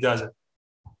thread, but he does it.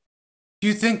 Do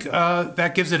you think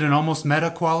that gives it an almost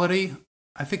meta quality?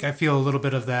 I think I feel a little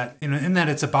bit of that, in that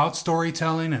it's about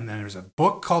storytelling, and then there's a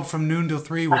book called From Noon Till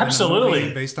Three.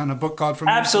 Absolutely, based on a book called From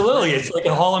Absolutely, Noon Till 3. It's like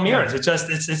a Hall of Mirrors.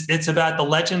 It's about the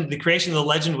legend, the creation of the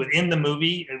legend within the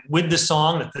movie, with the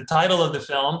song, the title of the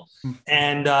film,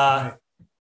 and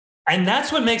And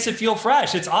that's what makes it feel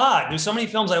fresh. It's odd. There's so many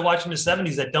films I watched in the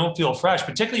 70s that don't feel fresh,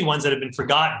 particularly ones that have been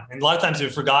forgotten. And a lot of times they're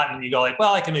forgotten and you go like,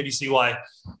 well, I can maybe see why,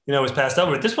 it was passed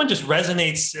over. But this one just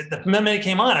resonates. The minute it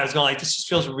came on, I was going like, this just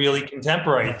feels really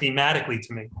contemporary thematically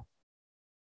to me.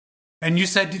 And you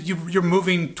said you're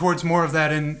moving towards more of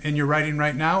that in your writing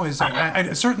right now. Is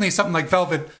certainly something like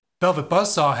Velvet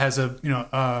Buzzsaw has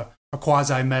a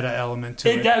quasi meta element to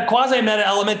it. That quasi meta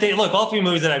element. Look, all three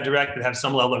movies that I've directed have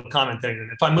some level of commentary.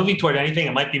 And if I'm moving toward anything,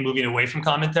 it might be moving away from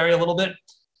commentary a little bit.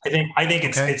 I think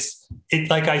it's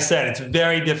like I said, it's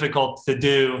very difficult to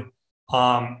do.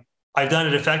 I've done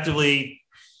it effectively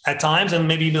at times, and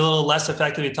maybe a little less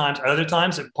effectively at times. At other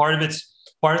times, part of it's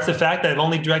the fact that I've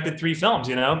only directed 3 films.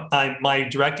 My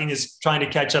directing is trying to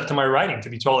catch up to my writing. To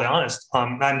be totally honest,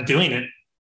 I'm doing it,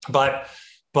 but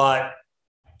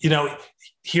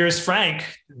here's Frank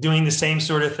doing the same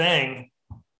sort of thing,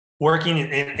 working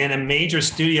in a major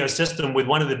studio system with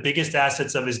one of the biggest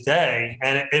assets of his day.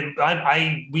 And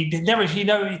he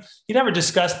never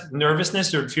discussed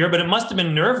nervousness or fear, but it must have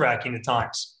been nerve-wracking at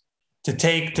times to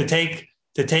take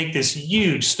this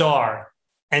huge star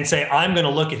and say, I'm going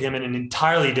to look at him in an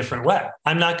entirely different way.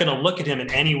 I'm not going to look at him in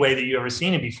any way that you've ever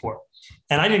seen him before.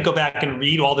 And I didn't go back and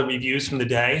read all the reviews from the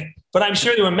day, but I'm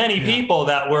sure there were many people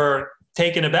that were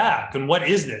taken aback. And what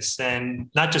is this? And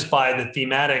not just by the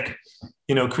thematic,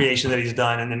 creation that he's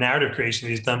done and the narrative creation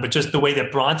that he's done, but just the way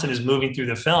that Bronson is moving through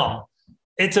the film.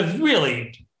 It's a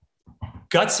really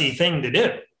gutsy thing to do,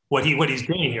 what he's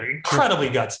doing here. Incredibly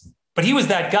gutsy. But he was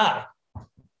that guy.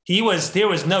 There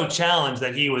was no challenge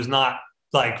that he was not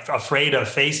like afraid of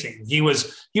facing.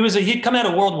 He'd come out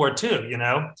of World War II,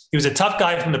 he was a tough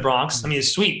guy from the Bronx. I mean,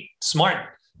 he's sweet, smart,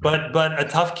 but a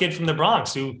tough kid from the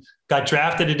Bronx who got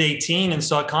drafted at 18 and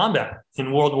saw combat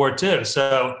in World War II.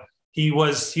 So he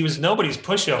was nobody's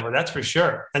pushover, that's for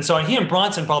sure. And so he and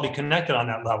Bronson probably connected on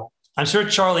that level. I'm sure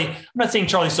Charlie, I'm not saying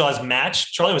Charlie saw his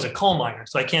match. Charlie was a coal miner,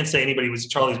 so I can't say anybody was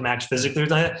Charlie's match physically or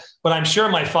something, but I'm sure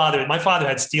my father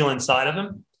had steel inside of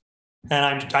him.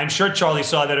 And I'm sure Charlie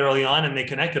saw that early on and they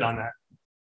connected on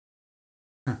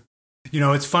that.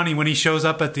 It's funny when he shows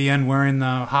up at the end wearing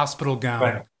the hospital gown.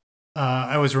 Right.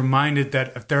 I was reminded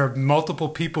that if there are multiple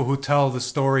people who tell the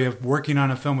story of working on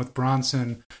a film with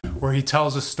Bronson, where he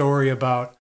tells a story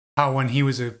about how when he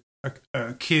was a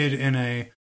kid in a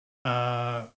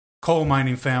coal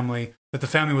mining family, that the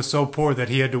family was so poor that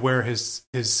he had to wear his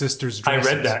sister's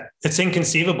dresses. I read that. It's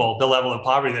inconceivable, the level of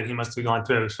poverty that he must have gone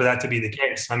through for that to be the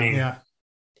case. I mean,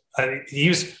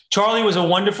 Charlie was a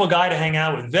wonderful guy to hang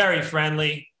out with, very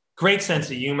friendly, great sense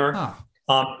of humor.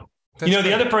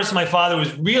 The other person my father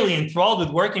was really enthralled with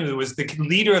working with was the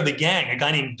leader of the gang, a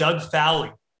guy named Doug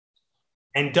Fowley.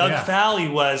 And Doug Fowley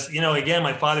was, again,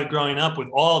 my father growing up with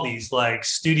all these like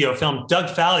studio films. Doug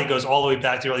Fowley goes all the way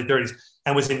back to the early 30s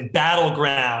and was in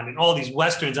Battleground and all these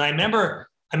Westerns. And I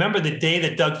remember the day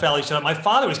that Doug Fowley showed up, my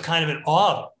father was kind of in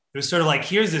awe of him. It was sort of like,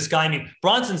 here's this guy. I mean,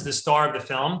 Bronson's the star of the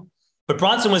film, but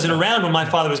Bronson wasn't around when my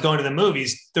father was going to the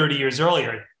movies 30 years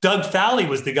earlier. Doug Fowley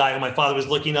was the guy who my father was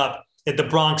looking up at the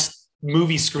Bronx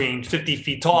movie screen, 50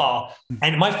 feet tall.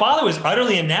 And my father was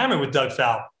utterly enamored with Doug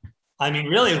Fowley. I mean,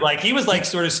 really, he was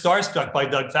sort of starstruck by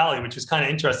Doug Fowley, which was kind of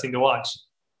interesting to watch.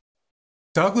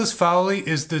 Douglas Fowley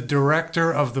is the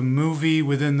director of the movie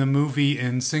within the movie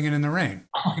in Singing in the Rain.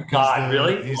 Oh my God,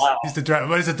 really? Wow. He's the director.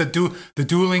 What is it? The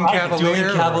Dueling Cavalier? The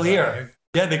Dueling Cavalier.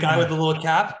 Yeah, the guy with the little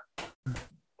cap.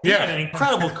 He had an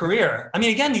incredible career. I mean,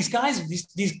 again, these guys,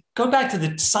 these go back to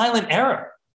the silent era.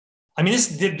 I mean,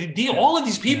 all of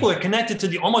these people are connected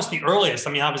to almost the earliest.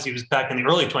 I mean, obviously it was back in the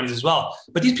early 20s as well,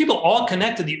 but these people all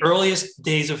connect to the earliest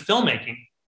days of filmmaking.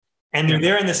 And they're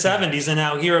there in the 70s. And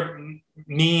now here,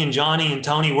 me and Johnny and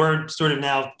Tony, we're sort of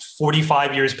now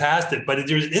 45 years past it, but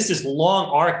there's this long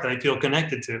arc that I feel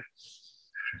connected to.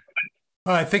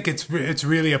 I think it's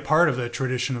really a part of the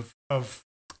tradition of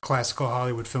classical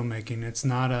Hollywood filmmaking. It's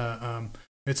not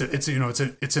it's an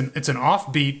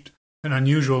offbeat, an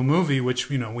unusual movie, which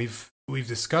we've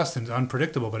discussed and is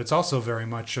unpredictable, but it's also very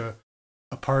much a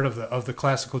part of the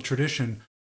classical tradition,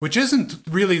 which isn't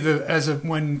really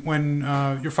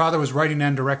when your father was writing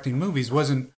and directing movies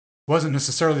wasn't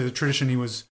necessarily the tradition he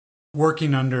was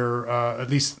working under, at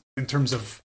least in terms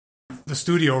of the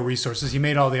studio resources. He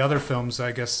made all the other films,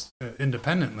 I guess,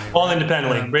 independently. All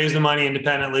independently, raise the money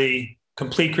independently,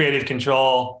 complete creative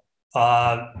control.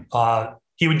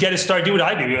 He would get his start, do what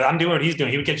I do. I'm doing what he's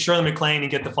doing. He would get Shirley MacLaine and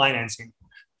get the financing.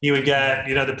 He would get,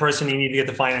 the person he needed to get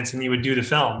the financing. He would do the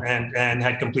film and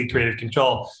had complete creative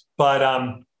control. But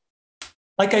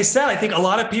like I said, I think a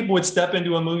lot of people would step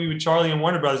into a movie with Charlie and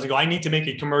Warner Brothers and go, I need to make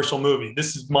a commercial movie.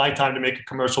 This is my time to make a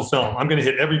commercial film. I'm going to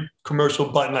hit every commercial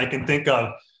button I can think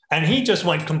of. And he just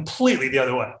went completely the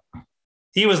other way.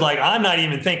 He was like, I'm not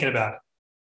even thinking about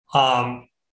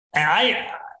it.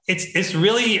 It's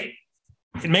really,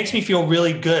 it makes me feel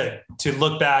really good to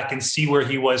look back and see where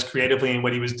he was creatively and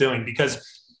what he was doing, because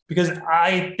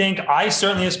I think I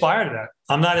certainly aspire to that.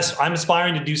 I'm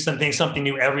aspiring to do something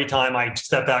new every time I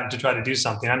step out to try to do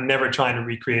something. I'm never trying to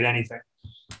recreate anything.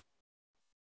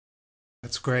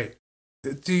 That's great.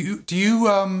 Do you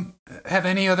have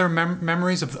any other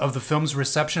memories of the film's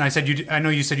reception? I know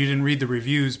you said you didn't read the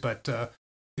reviews, but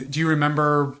do you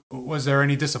remember? Was there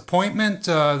any disappointment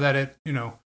that it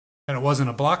wasn't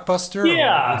a blockbuster?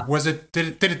 Yeah. Or was it?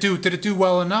 Did it do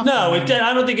well enough? No, it did.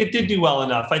 I don't think it did do well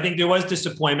enough. I think there was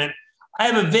disappointment. I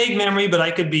have a vague memory, but I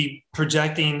could be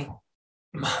projecting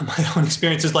my own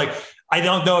experiences. Like, I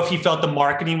don't know if he felt the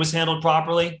marketing was handled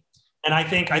properly. And I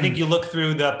think you look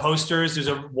through the posters. There's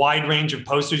a wide range of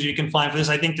posters you can find for this.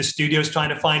 I think the studio's trying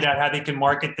to find out how they can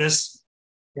market this.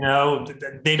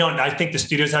 They don't. I think the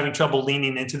studio's having trouble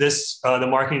leaning into this. The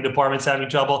marketing department's having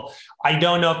trouble. I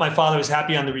don't know if my father was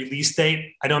happy on the release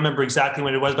date. I don't remember exactly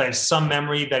when it was, but I have some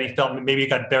memory that he felt maybe it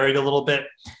got buried a little bit.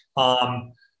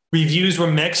 Reviews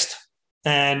were mixed,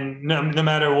 and no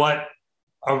matter what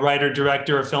a writer,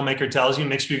 director, or filmmaker tells you,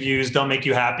 mixed reviews don't make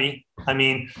you happy. I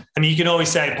mean, you can always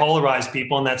say I polarize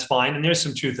people, and that's fine. And there's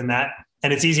some truth in that.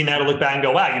 And it's easy now to look back and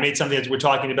go, wow, you made something that we're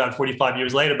talking about 45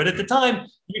 years later. But at the time,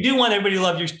 you do want everybody to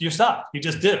love your stuff. You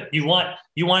just do. You want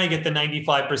to get the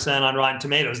 95% on Rotten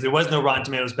Tomatoes. There was no Rotten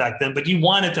Tomatoes back then, but you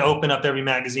wanted to open up every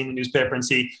magazine and newspaper and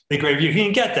see the great review. He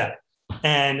didn't get that.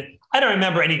 And I don't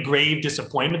remember any grave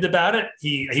disappointment about it.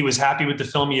 He was happy with the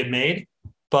film he had made.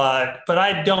 But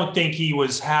I don't think he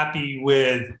was happy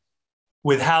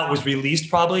with how it was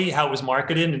released, probably how it was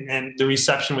marketed, and the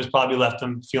reception was probably left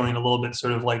him feeling a little bit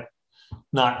sort of like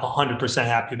not 100%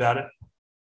 happy about it.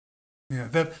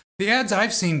 Yeah, the ads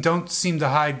I've seen don't seem to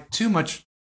hide too much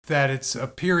that it's a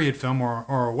period film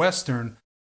or a Western,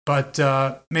 but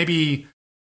maybe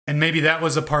that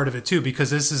was a part of it too, because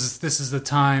this is the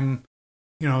time,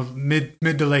 mid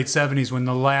to late 70s, when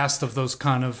the last of those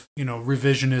kind of,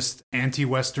 revisionist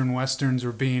anti-Western Westerns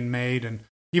were being made. And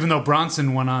even though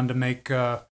Bronson went on to make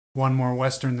one more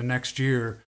Western the next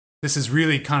year, this is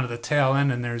really kind of the tail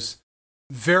end, and there's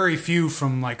very few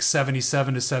from like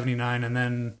 77 to 79, and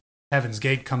then Heaven's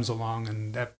Gate comes along,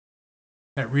 and that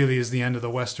really is the end of the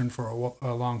Western for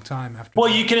a long time after. Well,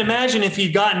 you can imagine if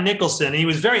he'd gotten Nicholson, and he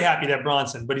was very happy to have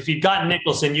Bronson, but if he'd gotten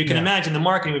Nicholson, you can imagine the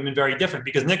marketing would have been very different,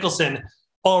 because Nicholson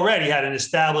already had an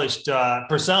established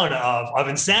persona of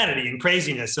insanity and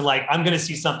craziness, and like, I'm going to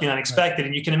see something unexpected. Right.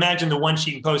 And you can imagine the one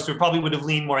sheet and poster probably would have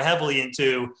leaned more heavily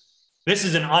into, this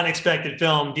is an unexpected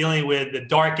film dealing with the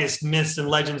darkest myths and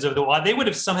legends of the world. They would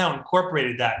have somehow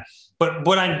incorporated that. But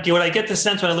what I get the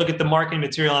sense when I look at the marketing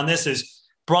material on this is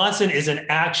Bronson is an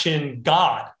action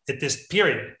god at this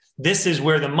period. This is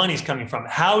where the money's coming from.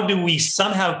 How do we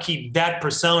somehow keep that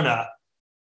persona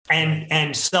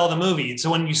and sell the movie? So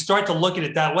when you start to look at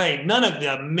it that way, none of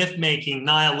the myth-making,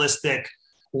 nihilistic,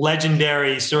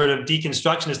 legendary sort of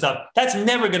deconstructionist stuff, that's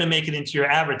never going to make it into your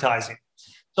advertising.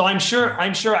 So I'm sure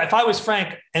if I was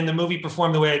Frank and the movie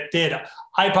performed the way it did,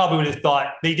 I probably would have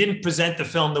thought they didn't present the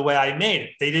film the way I made it.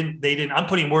 They didn't, I'm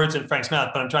putting words in Frank's mouth,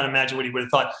 but I'm trying to imagine what he would have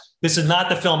thought. This is not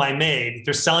the film I made.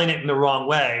 They're selling it in the wrong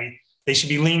way. They should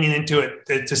be leaning into it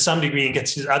to some degree and get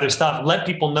to other stuff. Let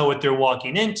people know what they're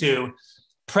walking into.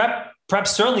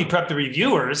 Certainly prep the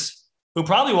reviewers, who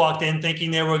probably walked in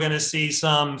thinking they were going to see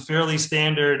some fairly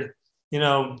standard,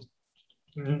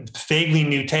 vaguely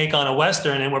new take on a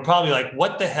Western, and we're probably like,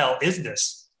 what the hell is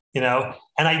this? And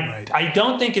I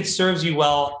don't think it serves you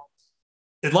well.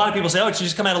 A lot of people say, it should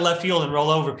just come out of left field and roll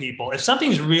over people. If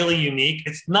something's really unique,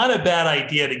 it's not a bad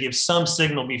idea to give some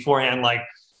signal beforehand, like,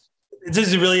 this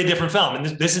is really a different film, and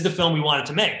this is the film we wanted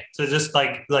to make. So just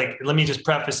like let me just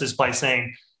preface this by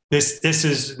saying this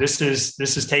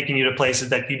is taking you to places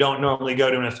that you don't normally go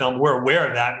to in a film. We're aware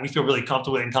of that. We feel really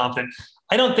comfortable and confident.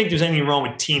 I don't think there's anything wrong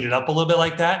with teeing it up a little bit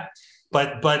like that.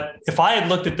 But if I had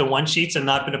looked at the one sheets and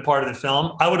not been a part of the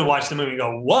film, I would have watched the movie and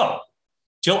go, whoa,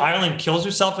 Jill Ireland kills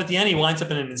herself at the end. He winds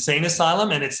up in an insane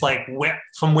asylum. And it's like,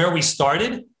 from where we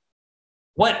started,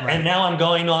 what? Right. And now I'm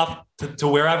going off to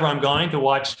wherever I'm going to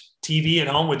watch TV at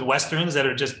home with Westerns that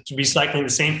are just recycling the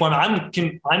same format. I'm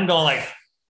going like,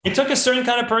 it took a certain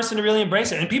kind of person to really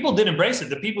embrace it. And people did embrace it.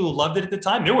 The people who loved it at the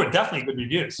time, there were definitely good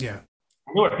reviews. Yeah.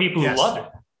 There were people who loved it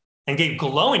and gave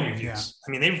glowing reviews.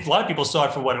 Yeah. I mean, a lot of people saw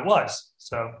it for what it was,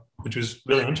 which was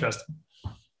really interesting.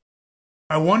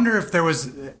 I wonder if there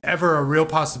was ever a real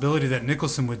possibility that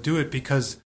Nicholson would do it,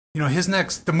 because,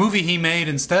 the movie he made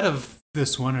instead of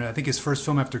this one, and I think his first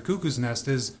film after Cuckoo's Nest,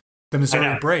 is The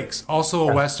Missouri Breaks, also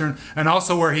a Western, and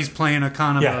also where he's playing a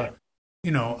kind of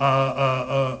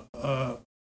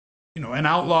an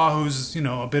outlaw who's,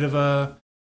 a bit of a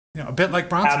bit like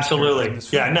Bronson. Absolutely.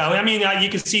 Yeah, no, I mean, you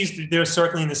can see they're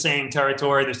circling the same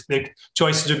territory. There's the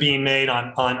choices are being made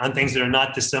on things that are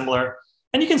not dissimilar.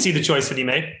 And you can see the choice that he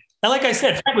made. And like I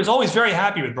said, Frank was always very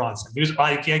happy with Bronson.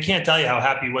 I can't tell you how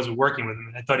happy he was with working with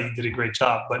him. I thought he did a great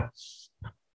job.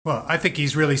 Well, I think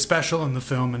he's really special in the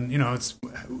film. And,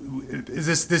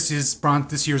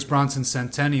 this year's Bronson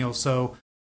Centennial. So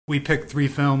we picked 3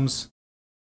 films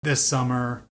this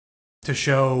summer to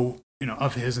show,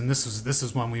 of his, and this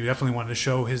is one we definitely wanted to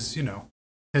show his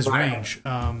range.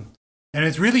 And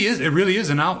it really is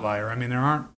an outlier. I mean,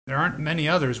 there aren't many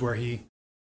others where he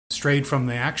strayed from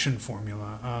the action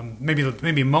formula.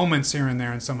 Maybe moments here and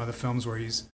there in some of the films where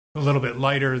he's a little bit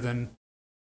lighter than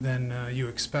you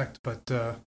expect, but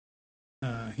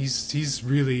he's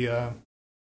really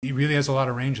he really has a lot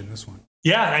of range in this one.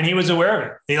 Yeah, and he was aware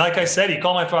of it. Like I said, he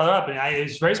called my father up, and he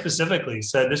was very specifically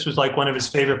said this was like one of his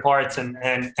favorite parts,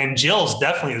 and Jill's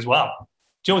definitely as well.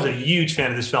 Jill was a huge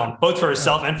fan of this film, both for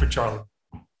herself and for Charlie.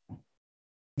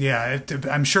 Yeah,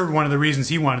 I'm sure one of the reasons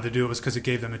he wanted to do it was because it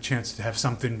gave them a chance to have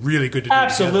something really good to do.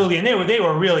 Absolutely, together. And they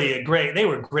were really great. They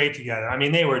were great together. I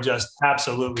mean, they were just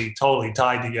absolutely, totally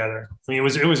tied together. I mean,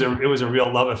 it was a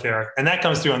real love affair, and that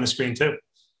comes through on the screen too.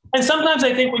 And sometimes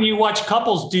I think when you watch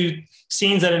couples do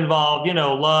scenes that involve,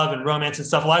 love and romance and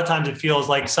stuff, a lot of times it feels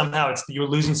like somehow you're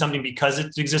losing something because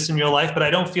it exists in real life. But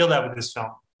I don't feel that with this film.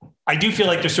 I do feel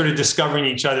like they're sort of discovering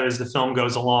each other as the film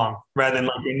goes along, rather than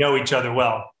like they know each other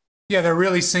well. Yeah, they're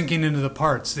really sinking into the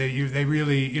parts. They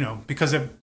really, because they're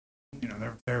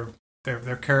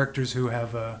characters who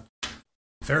have a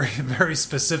very, very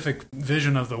specific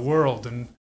vision of the world,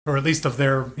 or at least of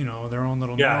their own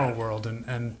little narrow world,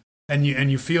 and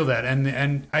you feel that,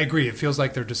 and I agree. It feels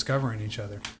like they're discovering each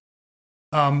other.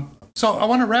 So I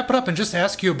want to wrap it up and just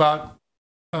ask you about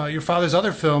your father's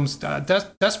other films.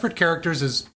 Desperate Characters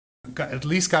has at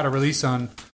least got a release on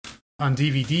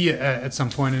DVD at some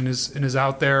point and is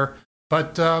out there.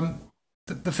 But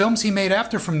the films he made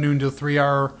after From Noon Till 3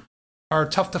 are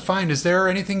tough to find. Is there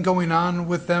anything going on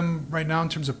with them right now in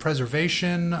terms of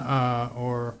preservation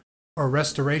or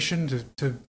restoration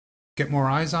to get more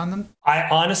eyes on them? I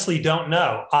honestly don't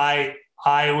know. I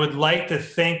would like to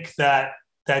think that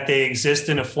they exist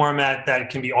in a format that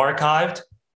can be archived.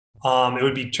 It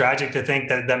would be tragic to think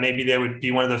that maybe they would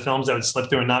be one of the films that would slip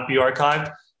through and not be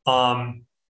archived.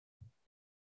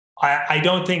 I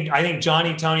think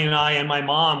Johnny, Tony, and I and my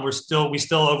mom we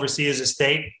still oversee his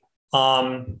estate.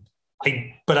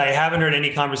 But I haven't heard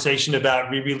any conversation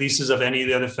about re-releases of any of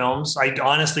the other films. I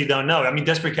honestly don't know. I mean,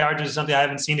 Desperate Characters is something I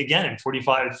haven't seen again in 40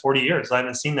 years. I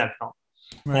haven't seen that film.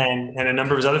 Right. And a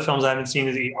number of his other films I haven't seen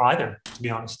either, to be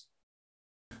honest.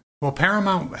 Well,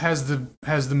 Paramount has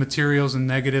the materials and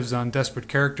negatives on Desperate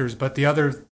Characters, but the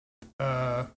other,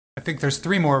 I think there's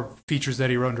 3 more features that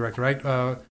he wrote and directed,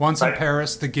 right? Once in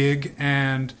Paris, The Gig,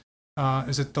 and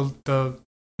is it the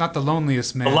not The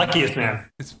Loneliest Man? The Luckiest Man.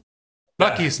 It's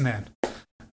Luckiest Man.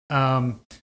 And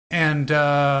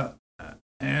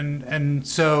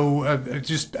so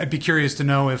I'd be curious to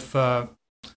know if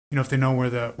if they know where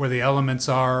the elements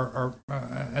are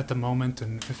at the moment,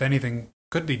 and if anything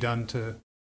could be done to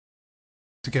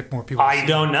get more people. I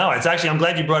don't know. It's actually, I'm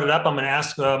glad you brought it up. I'm going to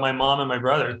ask my mom and my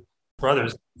brothers,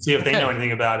 see if they know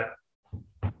anything about it.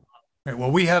 Right,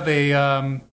 well, we have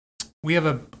a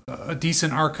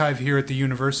decent archive here at the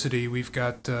university. We've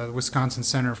got the Wisconsin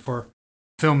Center for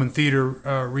Film and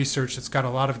Theater Research. It's got a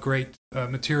lot of great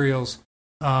materials.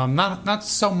 Not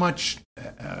so much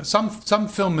some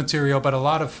film material, but a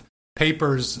lot of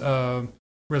papers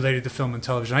related to film and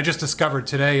television. I just discovered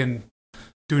today in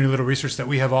doing a little research that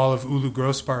we have all of Ulu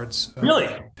Grossbard's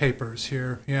papers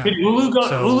here. Yeah. Did Ulu go?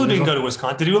 Ulu didn't go to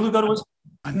Wisconsin. Did Ulu go to Wisconsin?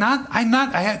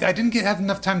 I didn't have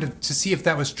enough time to see if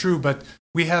that was true, but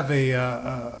we have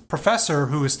a professor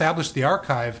who established the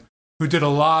archive who did a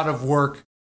lot of work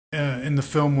in the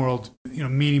film world,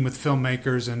 meeting with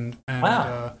filmmakers and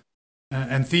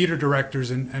theater directors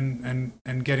and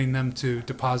getting them to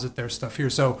deposit their stuff here.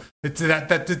 So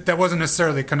that wasn't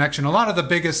necessarily a connection. A lot of the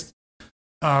biggest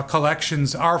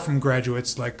collections are from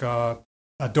graduates like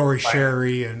Dory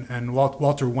Sherry and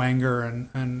Walter Wanger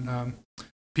and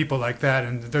people like that.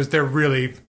 And they're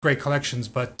really great collections.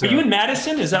 But are you in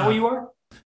Madison? Is that where you are?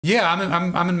 Yeah,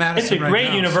 I'm in Madison. It's a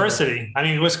great university. So. I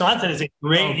mean, Wisconsin is a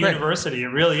great university. It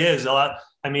really is a lot.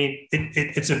 I mean,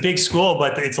 it's a big school,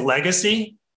 but its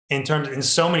legacy in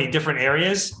so many different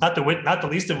areas, not the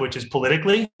least of which is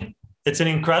politically, it's an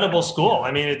incredible school.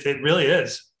 I mean, it really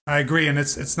is. I agree, and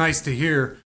it's nice to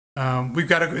hear We've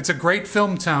got it's a great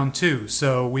film town too.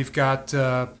 So we've got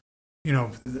the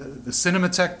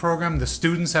Cinematheque program. The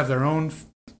students have their own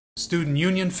student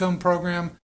union film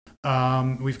program.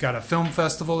 We've got a film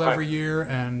festival every year,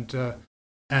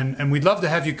 and we'd love to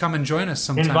have you come and join us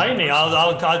sometime. Invite me. I'll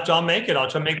make it. I'll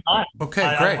try to make time.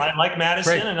 Okay, great. I like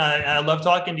Madison, and I love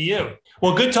talking to you.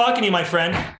 Well, good talking to you, my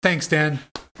friend. Thanks, Dan.